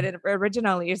created with it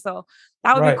originally. So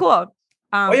that would be cool.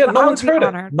 No one's heard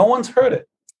it. No one's heard it.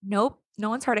 Nope. No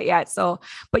one's heard it yet. So,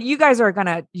 but you guys are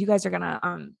gonna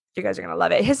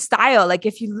love it. His style, like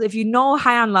if you know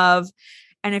High on Love,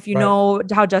 and if you know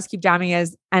how Just Keep Jamming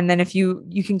is, and then if you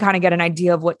can kind of get an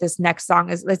idea of what this next song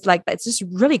is, it's like, it's just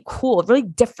really cool, really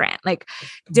different, like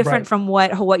different from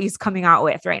what Hawaii's coming out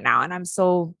with right now. And I'm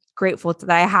so grateful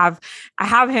that I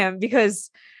have him,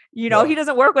 because he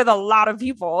doesn't work with a lot of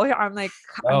people. I'm like,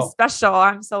 I'm special.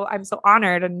 I'm so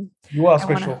honored. And you are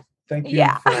special. Thank you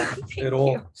for it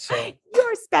all. So.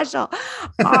 You're special.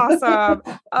 Awesome.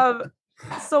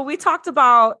 So we talked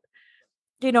about,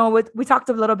 we talked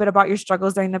a little bit about your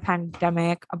struggles during the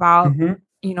pandemic, about,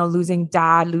 losing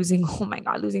dad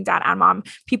and mom.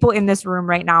 People in this room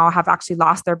right now have actually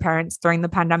lost their parents during the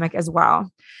pandemic as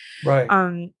well.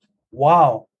 Right.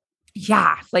 Wow.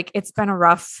 Yeah. Like it's been a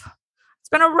rough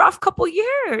couple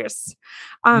years.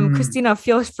 Christina,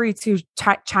 feel free to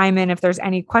chime in if there's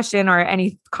any question or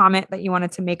any comment that you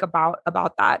wanted to make about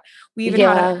that. We even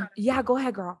go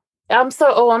ahead, girl. I'm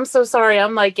so sorry.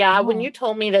 I'm like, when you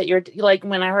told me that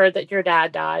when I heard that your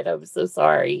dad died, I was so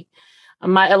sorry.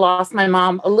 I lost my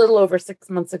mom a little over 6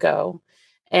 months ago,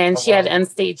 and she had end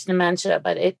stage dementia,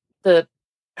 but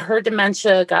her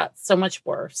dementia got so much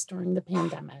worse during the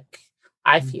pandemic,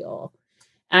 I feel.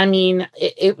 I mean,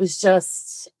 it was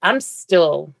just, I'm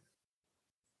still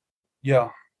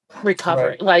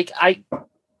recovering. Right. Like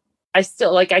I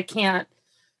still, like, I can't,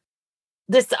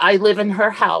 I live in her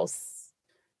house,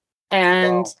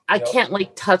 and I can't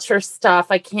like touch her stuff.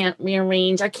 I can't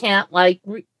rearrange. I can't like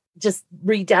just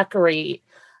redecorate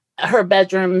her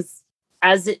bedrooms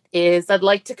as it is. I'd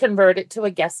like to convert it to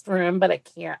a guest room, but I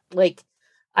can't, like,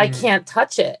 I can't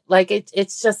touch it. Like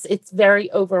it's very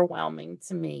overwhelming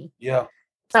to me. Yeah.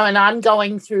 So, and I'm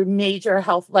going through major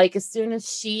health, like as soon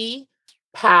as she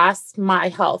passed, my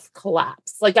health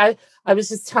collapsed. Like I was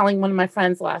just telling one of my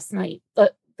friends last night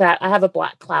that I have a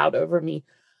black cloud over me.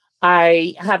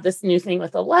 I have this new thing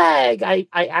with a leg. I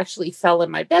actually fell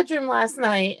in my bedroom last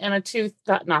night, and a tooth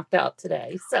got knocked out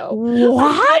today. So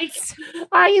what?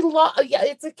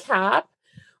 It's a cap.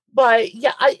 But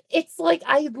it's like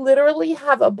I literally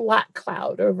have a black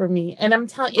cloud over me. And I'm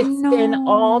telling you, it's been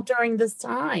all during this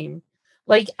time.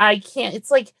 Like I can't,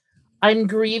 it's like I'm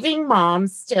grieving mom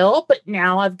still, but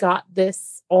now I've got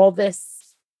all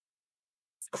this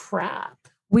crap.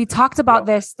 We talked about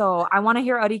this though. I want to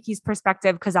hear Ariki's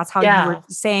perspective, because that's how you were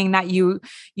saying that you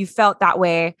felt that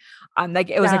way. Like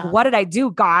it was like, what did I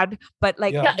do, God? But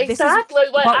like, exactly.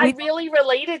 I really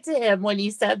related to him when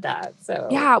he said that. So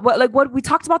what we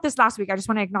talked about this last week. I just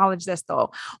want to acknowledge this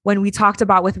though. When we talked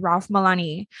about with Ralph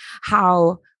Malani,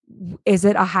 how is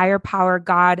it a higher power,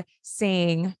 God,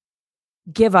 saying,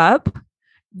 give up?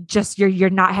 Just you're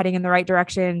not heading in the right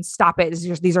direction. Stop it.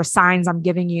 These are signs I'm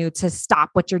giving you to stop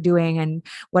what you're doing and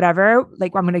whatever.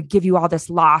 Like I'm going to give you all this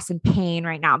loss and pain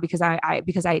right now because I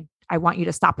want you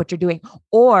to stop what you're doing.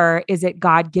 Or is it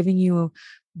God giving you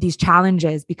these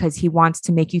challenges because he wants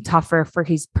to make you tougher, for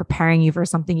he's preparing you for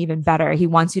something even better. He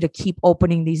wants you to keep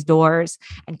opening these doors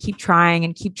and keep trying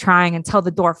until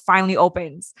the door finally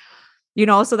opens, you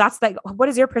know? So that's like, what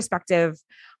is your perspective,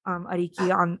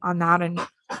 Ariki, on that? And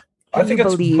I think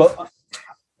it's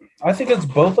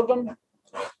both of them.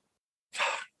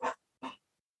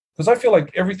 Because I feel like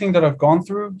everything that I've gone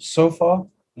through so far,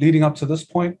 leading up to this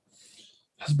point,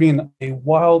 has been a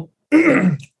wild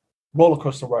roller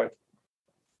coaster ride.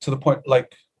 To the point,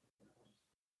 like,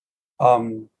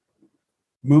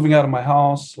 moving out of my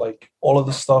house, like all of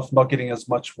the stuff, not getting as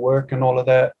much work and all of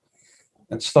that,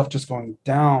 and stuff just going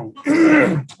down.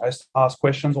 I used to ask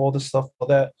questions, all this stuff, all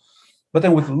that. But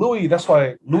then with Louis, that's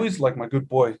why Louis is like my good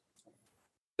boy.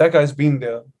 That guy's been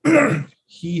there.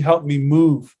 He helped me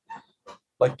move,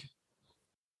 like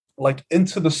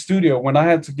into the studio. When I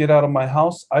had to get out of my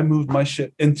house, I moved my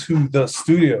shit into the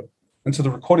studio, into the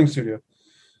recording studio.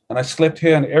 And I slept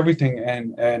here and everything.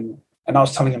 And I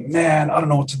was telling him, man, I don't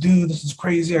know what to do. This is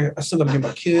crazy. I still gotta get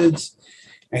my kids.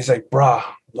 And he's like, brah,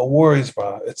 no worries,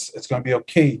 brah. It's gonna be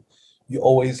okay. You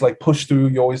always like push through.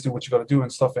 You always do what you gotta do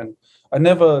and stuff. And I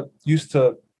never used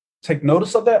to take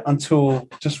notice of that until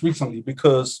just recently,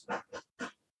 because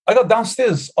I got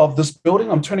downstairs of this building.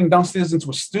 I'm turning downstairs into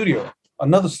a studio,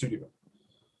 another studio.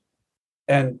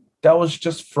 And that was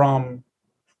just from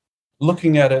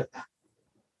looking at it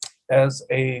as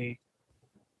a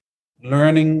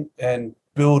learning and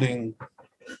building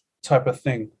type of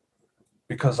thing,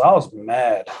 because I was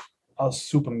mad. I was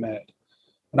super mad.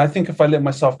 And I think if I let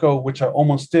myself go, which I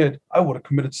almost did, I would have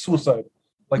committed suicide.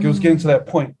 Like, it was getting to that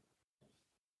point.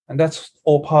 And that's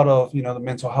all part of, the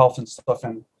mental health and stuff,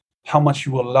 and how much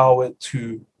you allow it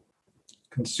to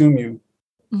consume you.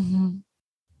 Mm-hmm.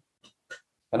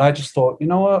 And I just thought, you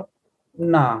know what?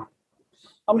 Nah,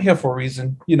 I'm here for a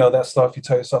reason. That stuff you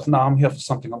tell yourself, nah, I'm here for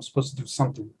something. I'm supposed to do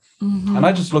something. Mm-hmm. And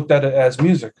I just looked at it as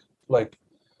music. Like,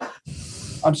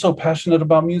 I'm so passionate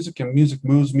about music, and music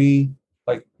moves me.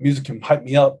 Like, music can hype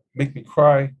me up, make me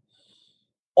cry.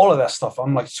 All of that stuff.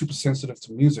 I'm like super sensitive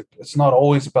to music. It's not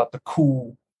always about the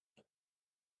cool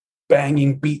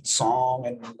banging beat song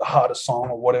and the hardest song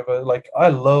or whatever. Like, I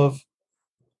love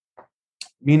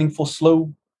meaningful,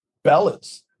 slow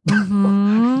ballads.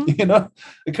 Mm-hmm.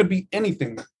 It could be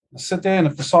anything. I sit there, and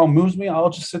if the song moves me, I'll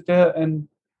just sit there and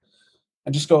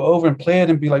just go over and play it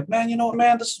and be like, man, you know what,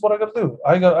 man, this is what I gotta do.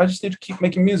 I just need to keep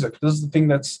making music. This is the thing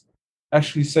that's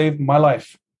actually saved my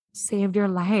life. Saved your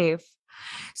life.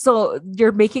 So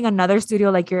you're making another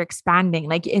studio, like you're expanding,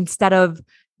 like instead of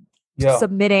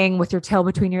submitting with your tail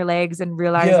between your legs and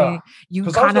realizing you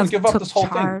kind of give took up this whole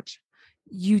charge.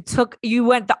 You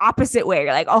went the opposite way.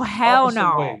 You're like, oh, hell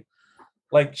no. Way.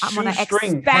 Like,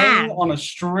 shoestring, hang on a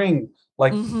string.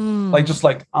 Like, I'm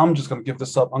just going to give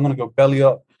this up. I'm going to go belly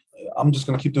up. I'm just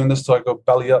going to keep doing this till I go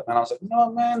belly up. And I was like,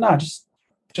 no, man, nah, just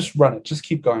run it. Just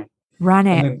keep going. Run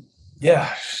it. And then,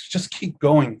 just keep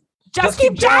going. Just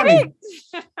keep jamming.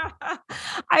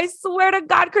 I swear to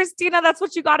God, Christina, that's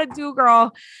what you got to do,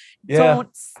 girl. Yeah.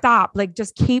 Don't stop. Like,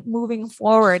 just keep moving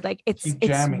forward. Like, it's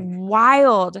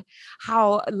wild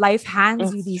how life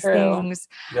hands you these things.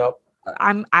 Yep.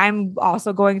 I'm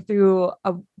also going through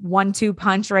a 1-2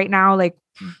 punch right now. Like,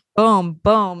 boom,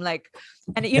 boom. Like,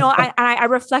 and I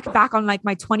reflect back on like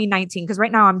my 2019, because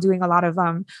right now I'm doing a lot of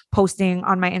posting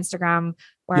on my Instagram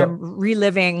where I'm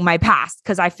reliving my past,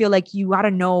 because I feel like you got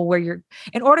to know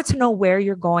in order to know where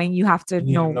you're going, you have to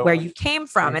know where you came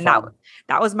from. And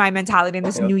that was my mentality in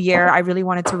this new year. I really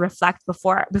wanted to reflect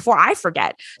before I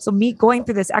forget. So me going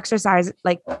through this exercise,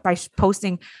 like by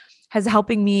posting, has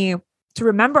helping me to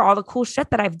remember all the cool shit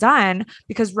that I've done,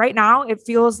 because right now it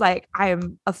feels like I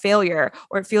am a failure,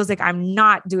 or it feels like I'm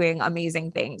not doing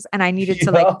amazing things. And I needed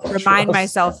to remind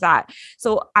myself that.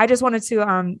 So I just wanted to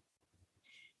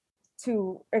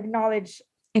acknowledge,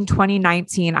 in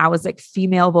 2019, I was like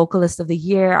female vocalist of the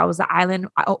year. I was the Island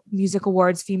Music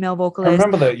Awards female vocalist. I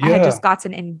remember that. Yeah. I had just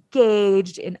gotten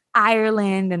engaged in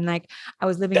Ireland, and like I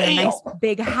was living in a nice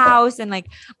big house, and like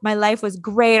my life was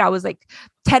great. I was like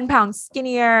 10 pounds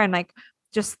skinnier, and like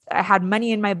just I had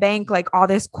money in my bank, like all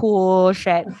this cool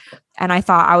shit. And I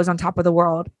thought I was on top of the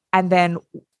world. And then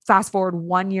fast forward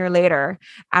 1 year later,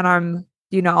 and I'm,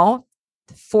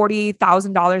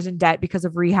 $40,000 in debt because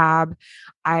of rehab.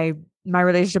 My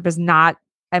relationship is not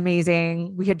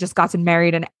amazing. We had just gotten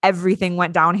married and everything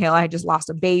went downhill. I had just lost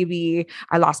a baby.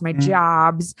 I lost my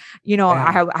jobs.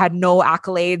 I had no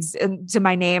accolades to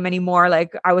my name anymore.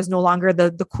 Like, I was no longer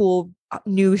the cool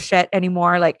new shit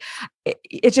anymore. Like,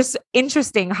 it's just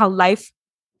interesting how life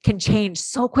can change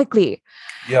so quickly.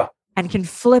 Yeah. And can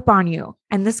flip on you.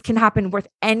 And this can happen with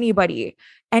anybody.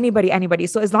 anybody.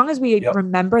 So as long as we Yep.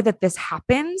 remember that this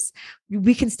happens,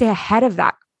 we can stay ahead of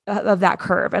that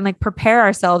curve and like prepare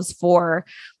ourselves for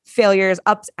failures,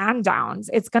 ups and downs.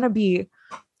 It's going to be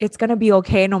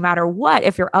okay no matter what,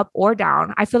 if you're up or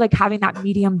down. I feel like having that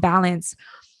medium balance,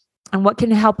 and what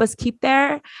can help us keep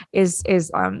there is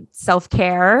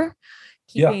self-care,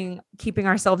 keeping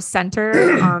ourselves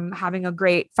centered, having a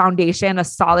great foundation, a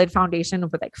solid foundation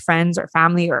with like friends or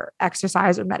family or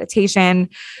exercise or meditation,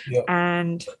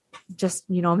 and just,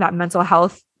 that mental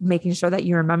health, making sure that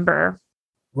you remember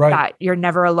that you're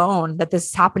never alone, that this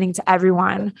is happening to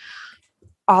everyone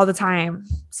all the time.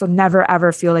 So never,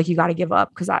 ever feel like you got to give up,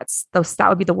 because that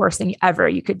would be the worst thing ever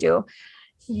you could do.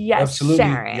 Yes. Absolutely.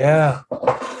 Sharon. Yeah.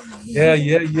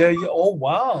 Oh,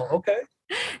 wow. Okay.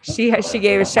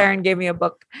 Sharon gave me a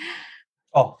book.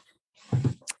 Oh.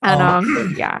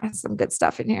 And some good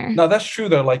stuff in here. No, that's true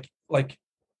though. Like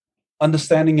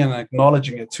understanding and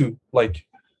acknowledging it too, like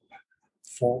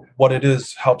for what it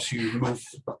is, helps you move.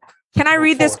 Can I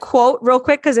read this quote real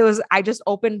quick? Because I just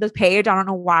opened the page. I don't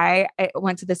know why I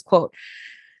went to this quote.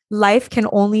 Life can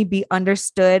only be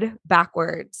understood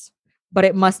backwards, but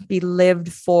it must be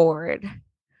lived forward.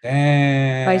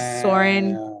 Damn. By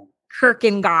Soren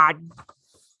Kierkegaard.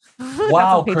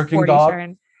 Wow,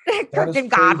 Kierkegaard.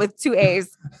 Kierkegaard with 2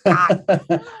 A's. God.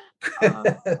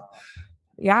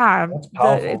 Yeah.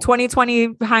 The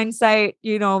 2020 hindsight,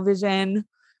 vision.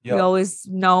 Yep. We always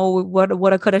know what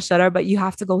coulda, shoulda, but you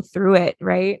have to go through it,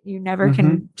 right? You never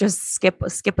can just skip a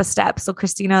step. So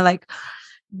Christina, like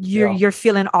you're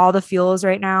feeling all the feels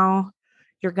right now.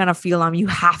 You're going to feel them. You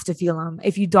have to feel them.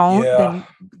 If you don't, then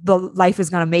the life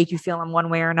is going to make you feel them one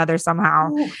way or another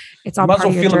somehow. Ooh. It's all part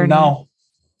of your journey. Now.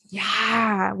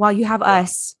 Yeah. Well, you have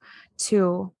us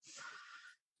too.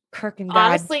 Kierkegaard.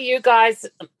 Honestly, you guys,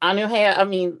 Anuhea, I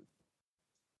mean,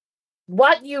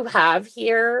 what you have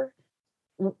here,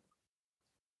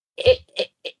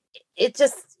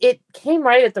 it came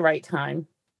right at the right time.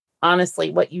 Honestly,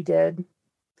 what you did.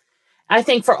 I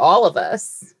think for all of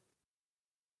us.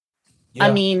 Yeah.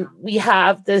 I mean, we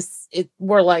have this,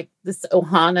 we're like this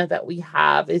ohana that we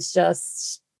have is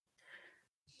just,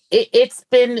 it's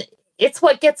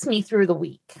what gets me through the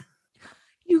week.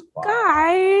 You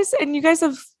guys, and you guys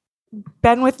have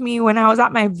been with me when I was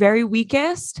at my very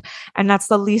weakest, and that's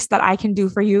the least that I can do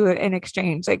for you in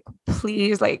exchange. Like,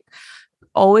 please, like,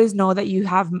 always know that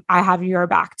I have your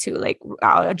back too. Like,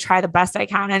 I'll try the best I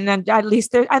can. And then at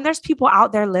least there's people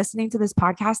out there listening to this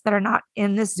podcast that are not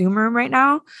in this Zoom room right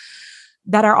now,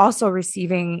 that are also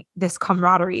receiving this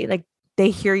camaraderie. Like, they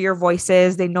hear your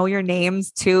voices, they know your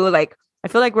names too. Like, I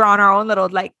feel like we're on our own little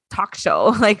like talk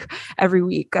show, like every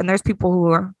week. And there's people who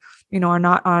are, are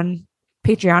not on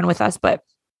Patreon with us, but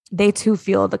they too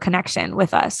feel the connection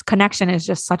with us. Connection is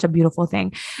just such a beautiful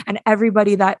thing. And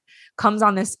everybody that comes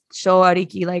on this show,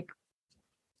 Ariki, like,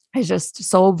 is just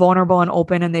so vulnerable and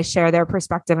open, and they share their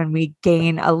perspective, and we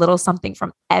gain a little something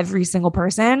from every single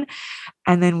person.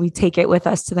 And then we take it with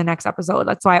us to the next episode.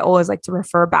 That's why I always like to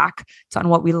refer back on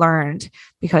what we learned,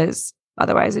 because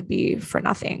otherwise it'd be for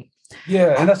nothing.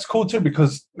 Yeah. And that's cool too,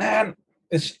 because man,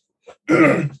 it's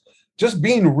just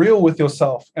being real with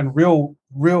yourself and real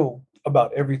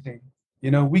about everything.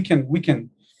 We can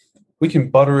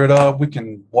butter it up. We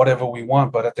can whatever we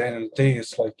want. But at the end of the day,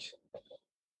 it's like,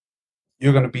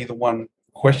 you're going to be the one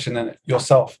questioning it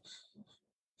yourself.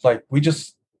 Like,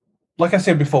 like I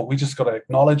said before, we just got to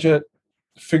acknowledge it,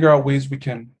 figure out ways we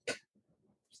can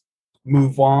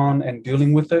move on and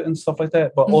dealing with it and stuff like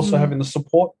that. But also having the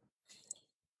support.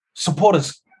 Support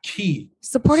is key.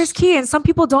 Support is key. And some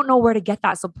people don't know where to get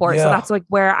that support. Yeah. So that's like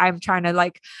where I'm trying to,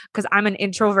 like, because I'm an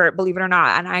introvert, believe it or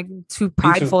not. And I'm too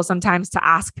prideful sometimes to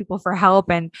ask people for help.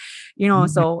 And,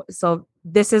 so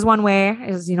this is one way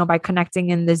is, by connecting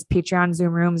in this Patreon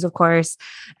Zoom rooms, of course,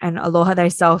 and Aloha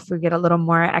Thyself, we get a little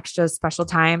more extra special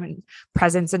time and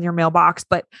presence in your mailbox,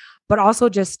 but also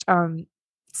just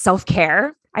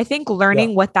self-care. I think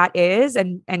learning what that is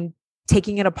and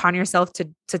taking it upon yourself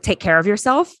to take care of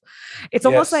yourself. It's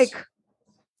almost like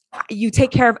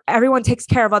everyone takes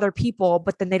care of other people,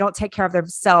 but then they don't take care of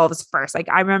themselves first. Like,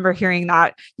 I remember hearing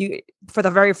that for the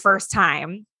very first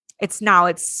time. It's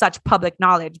such public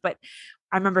knowledge, but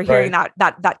I remember hearing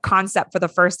that concept for the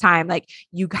first time. Like,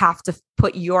 you have to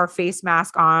put your face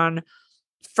mask on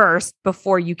first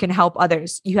before you can help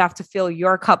others. You have to fill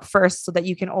your cup first so that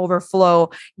you can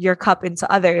overflow your cup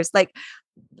into others. There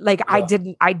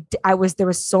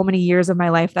was so many years of my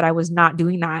life that I was not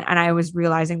doing that. And I was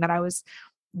realizing that I was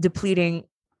depleting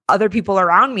other people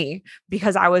around me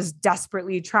because I was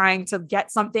desperately trying to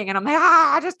get something. And I'm like,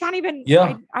 I just can't even,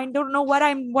 I don't know what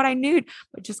I need,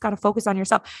 but just got to focus on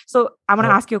yourself. So I want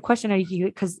to ask you a question, Ariki,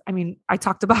 because I mean, I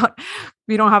talked about,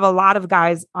 we don't have a lot of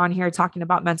guys on here talking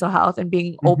about mental health and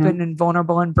being open and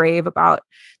vulnerable and brave about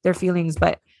their feelings,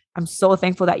 but I'm so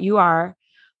thankful that you are.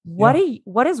 What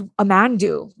does a man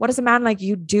do? What does a man like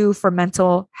you do for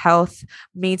mental health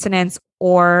maintenance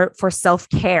or for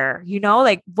self-care? You know,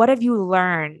 like what have you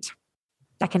learned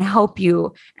that can help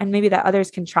you and maybe that others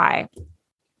can try?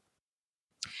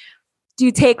 Do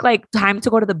you take like time to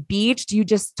go to the beach? Do you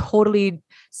just totally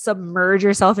submerge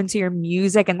yourself into your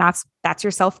music and that's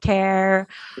your self-care?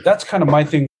 That's kind of my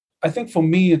thing. I think for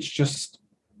me, it's just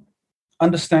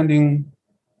understanding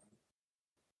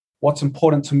what's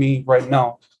important to me right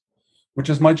now, which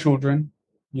is my children,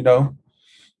 you know,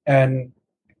 and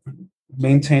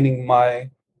maintaining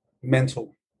my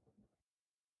mental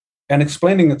and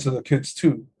explaining it to the kids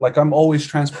too. Like I'm always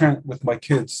transparent with my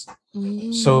kids.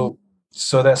 So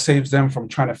that saves them from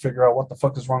trying to figure out what the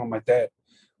fuck is wrong with my dad,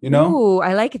 you know? Ooh,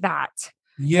 I like that.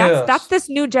 Yeah. That's this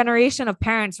new generation of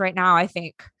parents right now, I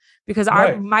think. Because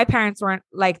my parents weren't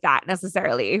like that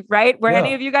necessarily, right? Were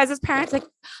any of you guys as parents like,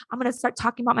 I'm going to start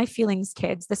talking about my feelings,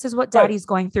 kids. This is what daddy's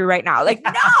going through right now. Like,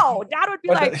 no, dad would be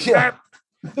my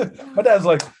dad's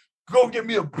like, go get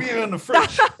me a beer in the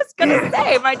fridge. I was going to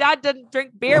say, my dad didn't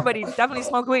drink beer, but he definitely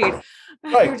smoked weed.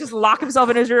 He would just lock himself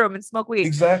in his room and smoke weed.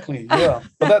 Exactly. Yeah.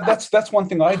 But that's one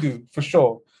thing I do for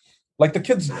sure. Like the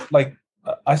kids, like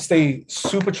I stay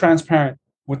super transparent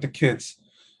with the kids.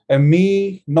 And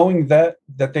me knowing that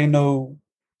they know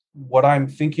what I'm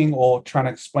thinking or trying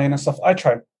to explain and stuff,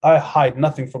 I hide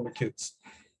nothing from the kids.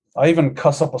 I even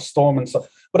cuss up a storm and stuff,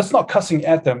 but it's not cussing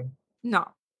at them. No.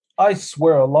 I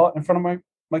swear a lot in front of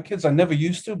my kids. I never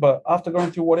used to, but after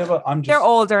going through whatever, they're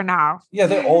older now. Yeah,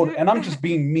 they're old. And I'm just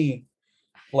being me.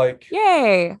 Like,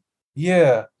 yay.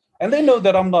 Yeah. And they know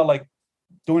that I'm not like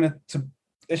doing it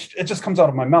it just comes out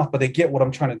of my mouth, but they get what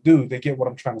I'm trying to do. They get what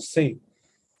I'm trying to say.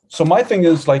 So my thing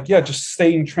is like, just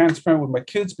staying transparent with my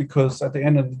kids, because at the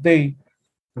end of the day,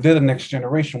 they're the next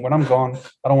generation. When I'm gone,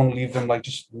 I don't want to leave them like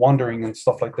just wandering and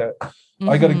stuff like that.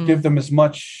 I got to give them as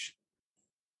much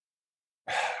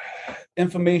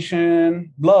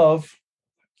information, love,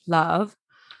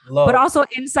 but also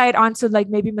insight onto like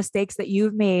maybe mistakes that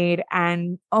you've made.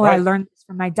 And, I learned this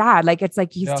from my dad. Like, it's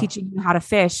like, he's teaching you how to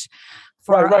fish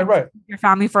for your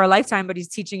family for a lifetime, but he's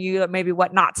teaching you maybe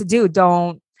what not to do.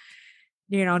 Don't,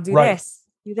 do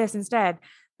this instead.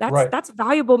 That's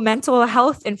valuable mental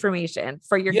health information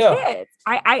for your kids.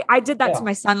 I did that to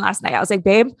my son last night. I was like,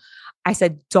 babe, I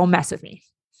said, don't mess with me.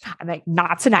 I'm like,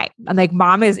 not tonight. I'm like,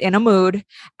 mom is in a mood.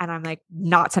 And I'm like,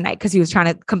 not tonight. Cause he was trying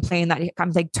to complain that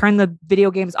I'm like, turn the video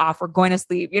games off. We're going to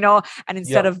sleep, and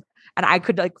instead of, and I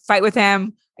could like fight with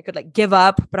him. I could like give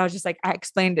up, but I was just like, I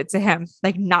explained it to him,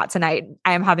 like, not tonight.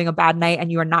 I am having a bad night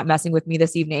and you are not messing with me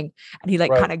this evening. And he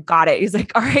like kind of got it. He's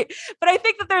like, all right. But I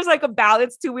think that there's like a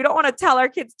balance too. We don't want to tell our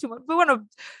kids too much. We want to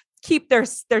keep their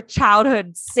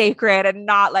childhood sacred and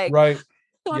not like,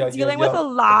 so I'm dealing with a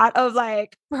lot of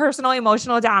like personal,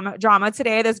 emotional drama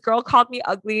today. This girl called me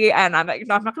ugly and I'm like,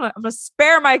 no, I'm going to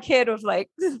spare my kid with like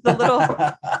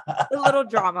the little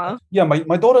drama. Yeah.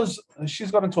 My daughter's,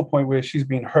 she's gotten to a point where she's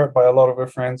being hurt by a lot of her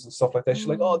friends and stuff like that. She's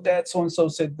like, oh, dad, so-and-so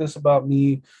said this about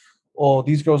me, or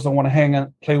these girls don't want to hang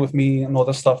and play with me and all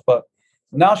this stuff. But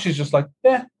now she's just like,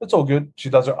 it's all good. She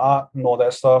does her art and all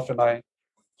that stuff. And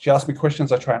she asks me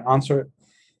questions. I try and answer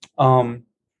it.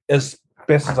 As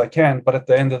best as I can, but at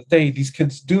the end of the day, these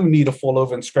kids do need to fall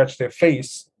over and scratch their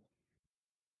face,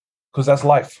 because that's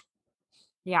life.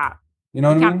 Yeah, you know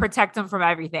what I mean? You can't protect them from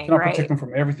everything. You can't protect them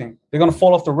from everything. They're gonna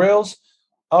fall off the rails.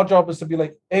 Our job is to be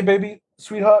like, hey, baby,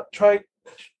 sweetheart, try,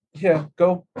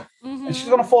 go. And she's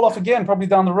gonna fall off again, probably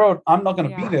down the road. I'm not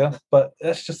gonna be there, but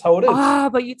that's just how it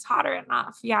is. But you taught her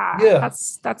enough. Yeah,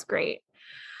 that's great.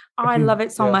 Oh, I love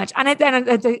it so much. And it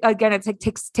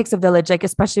takes a village, like,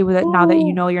 especially with it now that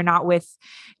you're not with,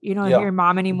 your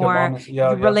mom anymore. You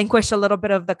relinquish a little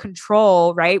bit of the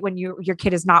control, right? When your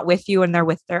kid is not with you and they're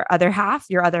with their other half,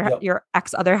 your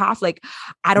ex other half. Like,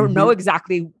 I don't know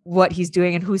exactly what he's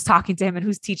doing and who's talking to him and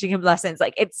who's teaching him lessons.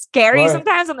 Like, it's scary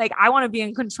sometimes. I'm like, I want to be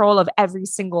in control of every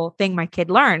single thing my kid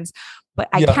learns, but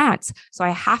I can't. So I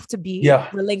have to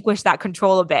relinquish that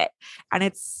control a bit. And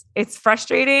it's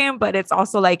frustrating, but it's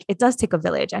also like, it does take a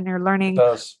village, and they're learning,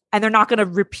 and they're not going to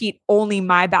repeat only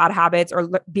my bad habits or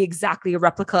be exactly a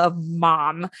replica of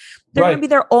mom. They're going to be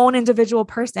their own individual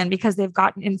person because they've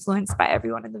gotten influenced by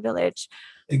everyone in the village.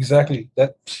 Exactly.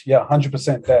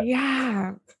 100% that.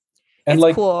 Yeah. And it's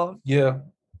like, cool. Yeah.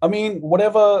 I mean,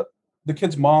 whatever the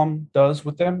kid's mom does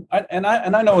with them, and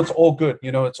I know it's all good.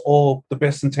 It's all the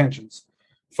best intentions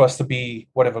for us to be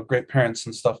whatever great parents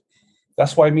and stuff.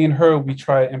 That's why me and her, we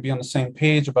try and be on the same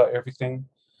page about everything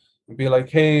and be like,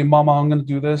 hey, mama, I'm going to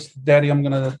do this. Daddy, I'm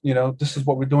going to, this is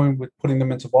what we're doing with putting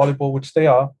them into volleyball, which they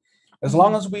are. As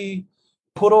long as we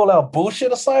put all our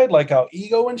bullshit aside, like our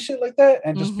ego and shit like that,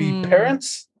 and just be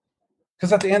parents.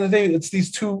 Because at the end of the day, it's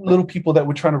these two little people that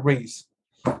we're trying to raise.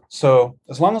 So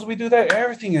as long as we do that,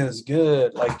 everything is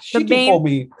good. Like she can call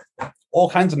me all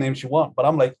kinds of names she wants, but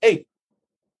I'm like, hey,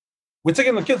 we're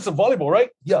taking the kids to volleyball, right?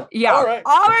 Yeah. Yeah. All right.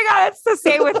 Oh my God. It's the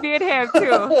same with me and him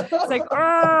too. It's like,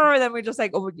 and then we just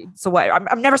like, oh, so what?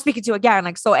 I'm never speaking to you again.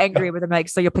 Like so angry with him. Like,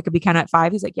 so you'll pick a weekend at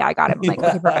 5. He's like, yeah, I got it. I'm like,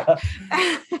 okay, perfect.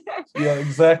 Yeah,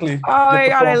 exactly. Oh my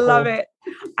God. I love it.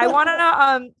 I want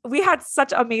to, we had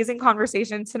such amazing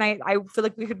conversation tonight. I feel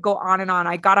like we could go on and on.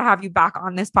 I got to have you back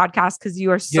on this podcast because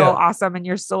you are so awesome. And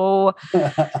you're so,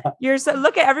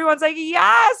 look at everyone's like,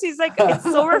 yes, he's like, it's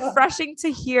so refreshing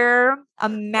to hear a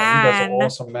man, you guys are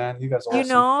awesome, man. You guys are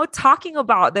awesome. Talking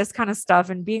about this kind of stuff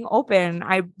and being open.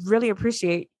 I really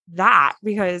appreciate that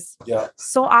because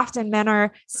so often men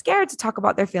are scared to talk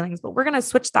about their feelings, but we're going to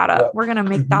switch that up. We're going to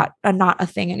make that not a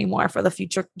thing anymore for the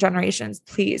future generations,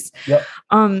 please.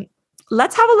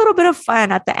 Let's have a little bit of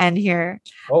fun at the end here.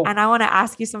 And I want to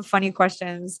ask you some funny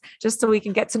questions just so we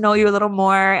can get to know you a little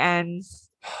more and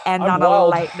on a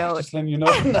light note. Just letting you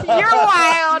know. You're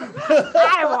wild.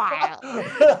 I'm wild.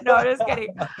 No, just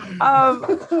kidding.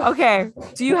 Okay.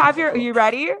 Are you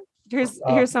ready?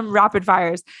 Here's some rapid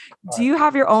fires. Do you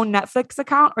have your own Netflix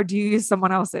account or do you use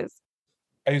someone else's?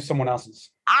 I use someone else's.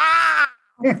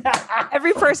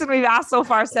 Every person we've asked so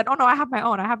far said, oh no, I have my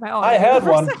own. I had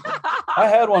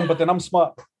one, but then I'm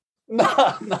smart.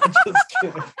 Nah, just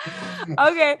kidding.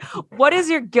 Okay. What is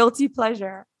your guilty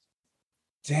pleasure?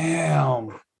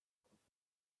 Damn.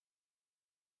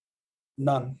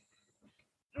 None.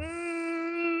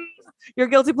 Your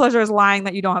guilty pleasure is lying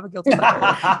that you don't have a guilty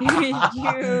pleasure.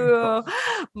 You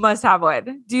must have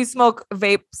one. Do you smoke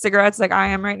vape cigarettes like I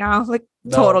am right now? Like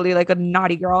totally like a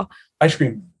naughty girl. Ice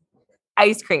cream.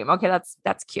 Okay,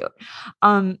 that's cute.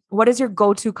 What is your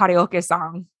go-to karaoke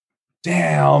song?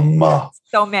 Damn.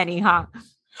 So many, huh?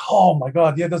 Oh my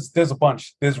God. Yeah, there's a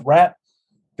bunch. There's rap.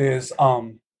 There's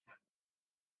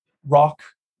rock.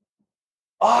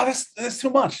 There's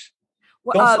too much.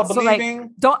 Don't Stop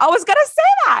Believing. I was gonna say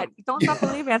that. Don't Stop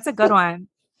Believing. That's a good one.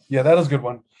 Yeah, that is a good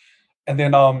one. And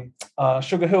then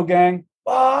Sugar Hill Gang.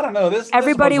 I don't know.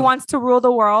 Everybody Wants to Rule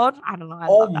the World. I don't know. I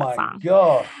love that song.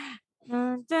 God.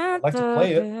 I like to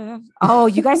play it. Oh,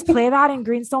 you guys play that in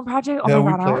Greenstone Project? Oh yeah,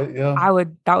 my God. We play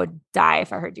it, that would die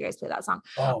if I heard you guys play that song.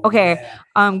 Oh, okay.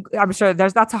 Man. I'm sure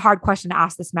that's a hard question to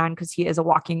ask this man because he is a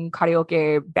walking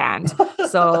karaoke band.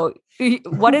 So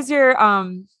what is your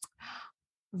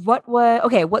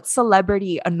what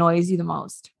celebrity annoys you the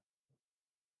most?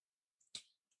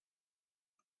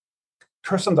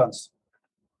 Kirsten Dunst.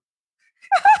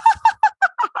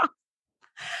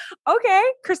 Okay.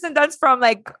 Kirsten Dunst from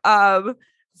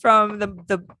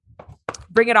the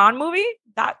Bring It On movie?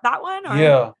 That one?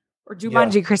 Or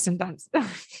Jumanji, Kirsten Dunst.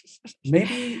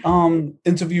 Maybe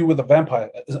Interview with a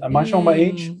Vampire. Am I showing my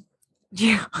age?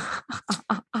 Yeah.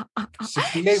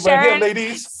 68 right here,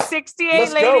 ladies. 68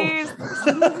 Let's ladies.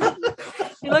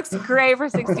 He looks great for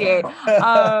 68.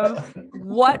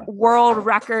 What world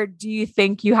record do you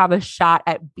think you have a shot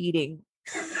at beating?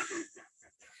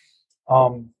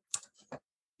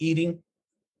 Eating.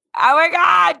 Oh my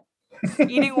God.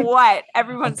 Eating what?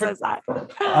 Everyone says that.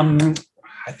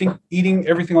 I think eating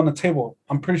everything on the table.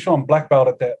 I'm pretty sure I'm black belt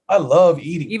at that. I love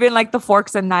eating. Even like the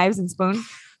forks and knives and spoons?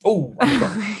 Oh.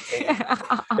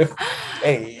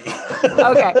 Hey.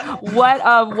 Okay.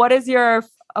 What is your...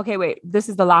 Okay, wait. This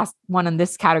is the last one in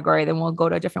this category. Then we'll go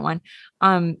to a different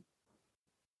one.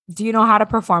 Do you know how to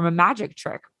perform a magic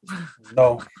trick?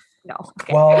 No. No.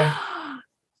 Okay. Well...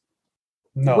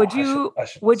 No.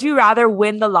 Would you rather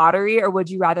win the lottery or would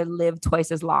you rather live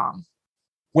twice as long?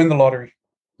 Win the lottery.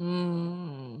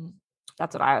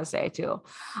 That's what I would say too.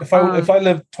 If I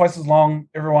live twice as long,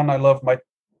 everyone I love might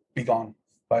be gone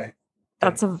by.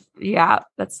 That's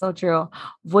so true.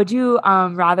 Would you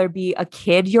rather be a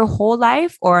kid your whole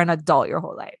life or an adult your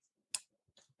whole life?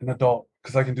 An adult,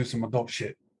 because I can do some adult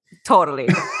shit. Totally.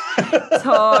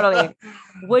 Totally.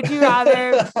 Would you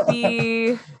rather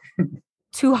be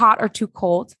too hot or too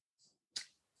cold?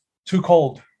 Too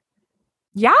cold.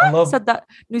 Yeah? Said the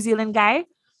New Zealand guy?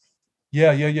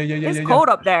 Yeah. It's cold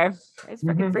up there. It's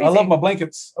freaking freezing. I love my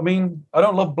blankets. I mean, I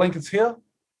don't love blankets here.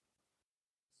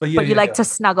 But you like to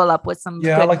snuggle up with some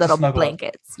good like little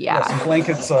blankets. Yeah, some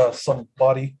blankets, some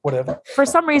body, whatever. For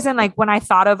some reason, like when I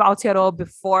thought of Aotearoa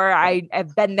before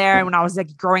I've been there and when I was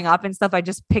like growing up and stuff, I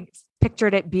just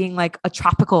pictured it being like a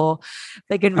tropical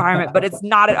like environment, but it's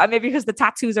not. Maybe because the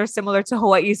tattoos are similar to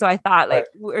Hawaii, so I thought like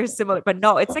we're similar, but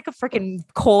no, it's like a freaking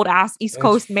cold ass East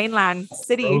Coast mainland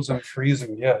city. Frozen,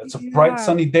 freezing. Yeah, it's a bright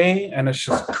sunny day and it's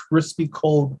just crispy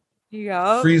cold.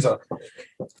 Yeah, freezer.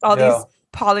 All these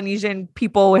Polynesian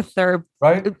people with their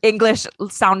English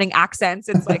sounding accents.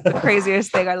 It's like the craziest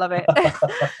thing. I love it.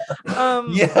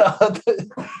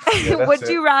 Would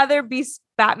you rather be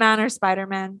Batman or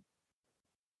Spider-Man?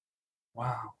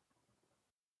 Wow.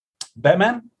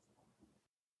 Batman?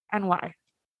 And why?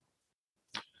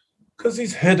 Because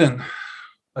he's hidden,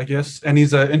 I guess. And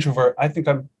he's an introvert. I think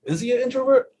is he an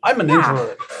introvert? I'm an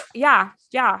introvert. Yeah,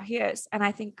 he is. And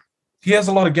I think he has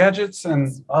a lot of gadgets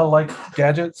and I like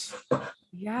gadgets.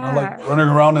 Yeah. I like running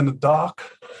around in the dark.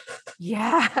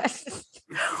 Yeah.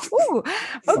 Ooh,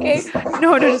 okay.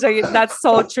 No, sorry. That's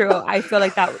so true. I feel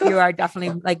like that you are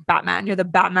definitely like Batman. You're the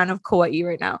Batman of Kauai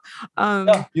right now.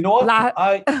 You know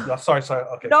what? Sorry.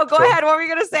 Okay. No, go ahead. What were you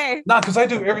gonna say? Because I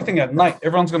do everything at night.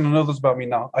 Everyone's gonna know this about me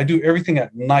now. I do everything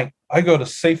at night. I go to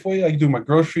Safeway. I do my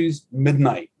groceries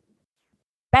midnight.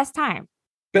 Best time.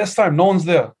 No one's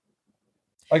there.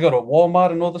 I go to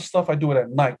Walmart and all this stuff. I do it at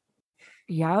night.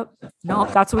 Yep. No,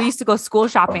 that's what we used to go school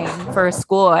shopping for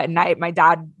school at night. My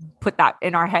dad put that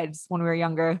in our heads when we were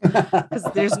younger because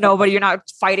there's nobody. You're not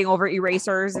fighting over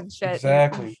erasers and shit.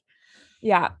 Exactly.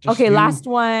 Yeah. Okay. Last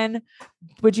one.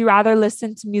 Would you rather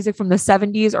listen to music from the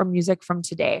 70s or music from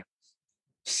today?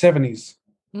 70s.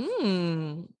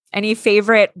 Any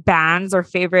favorite bands or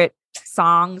favorite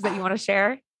songs that you want to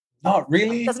share? Not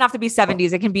really. It doesn't have to be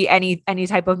 70s. It can be any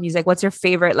type of music. What's your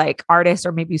favorite like artist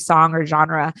or maybe song or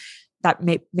genre that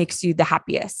makes you the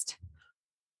happiest?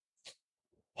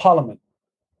 Parliament?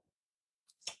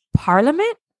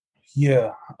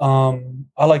 Yeah.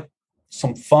 I like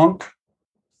some funk.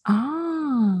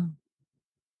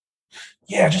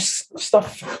 Yeah, just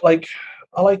stuff like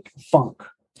I like funk.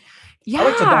 Yeah. I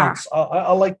like to dance.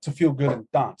 I like to feel good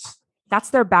and dance.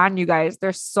 That's their band, you guys.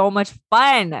 They're so much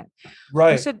fun.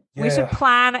 Right. We should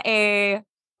plan a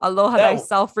Aloha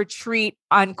Thyself retreat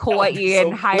on Kauai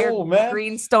and hire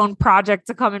Greenstone Project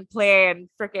to come and play and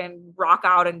freaking rock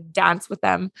out and dance with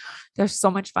them. They're so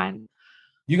much fun.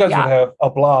 You guys would have a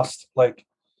blast. Like,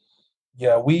 you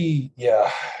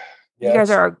guys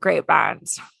are a great band.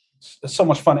 It's so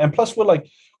much fun. And plus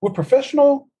we're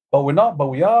professional, but we're not, but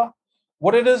we are.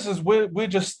 What it is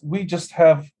we just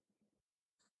have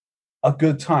a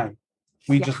good time.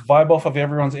 We just vibe off of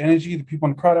everyone's energy, the people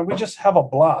in the crowd, and we just have a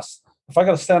blast. If I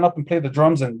got to stand up and play the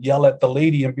drums and yell at the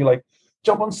lady and be like,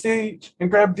 jump on stage and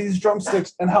grab these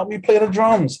drumsticks and help me play the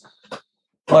drums.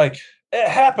 Like, it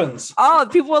happens. Oh,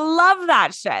 people love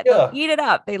that shit. Yeah. They'll eat it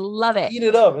up. They love it. Eat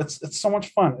it up. It's so much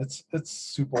fun. It's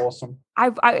super awesome.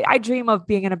 I dream of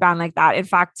being in a band like that. In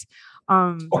fact,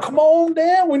 come on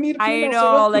down. We need I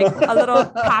know, like a little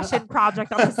passion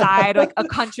project on the side, like a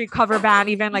country cover band,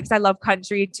 even like, 'cause I love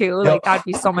country too. Like that'd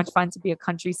be so much fun to be a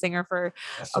country singer for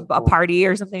a party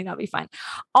or something. That'd be fun.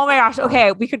 Oh my gosh.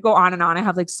 Okay. We could go on and on. I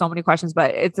have like so many questions,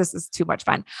 but this is too much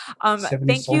fun.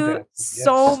 Thank you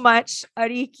so much,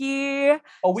 Ariki.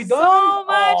 Oh, we done? So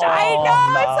much. I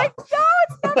know. It's like, no,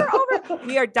 it's never over.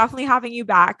 We are definitely having you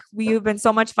back. You've been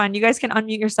so much fun. You guys can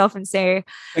unmute yourself and say,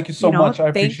 thank you so much. I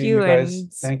appreciate you guys.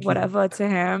 And whatever to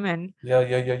him and yeah.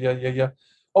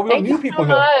 Oh, we got new people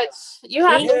here. You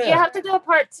have to do a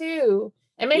part 2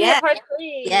 and maybe a part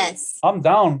 3. Yes, I'm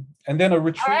down. And then a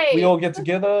retreat. Right. We all get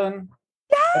together and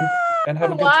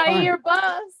have a good time. Why your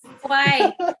bus?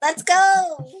 Why? Let's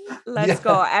go. Let's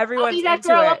go. Everyone's I'll be that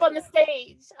girl up on the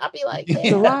stage. I'll be like,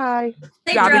 why?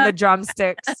 Grabbing the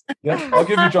drumsticks. Yeah, I'll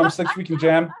give you drumsticks. We can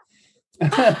jam.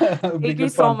 Thank you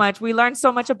so much. We learned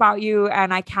so much about you,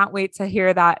 and I can't wait to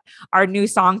hear that our new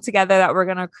song together that we're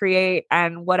gonna create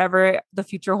and whatever the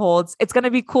future holds. It's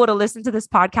gonna be cool to listen to this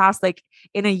podcast like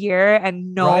in a year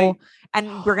and know,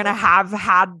 and we're gonna have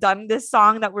done this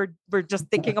song that we're just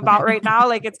thinking about right now.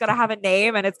 Like it's gonna have a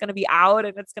name and it's gonna be out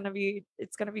and it's gonna be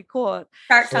cool.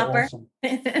 Chart topper. Awesome.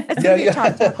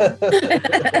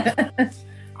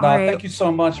 Thank you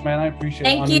so much, man. I appreciate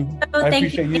it. I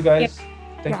appreciate you guys.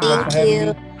 Thank you for having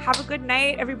me. Have a good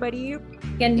night, everybody.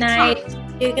 Good night.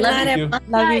 Good night, everyone.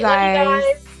 Love you guys.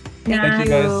 Thank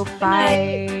you.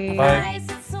 Bye. Bye.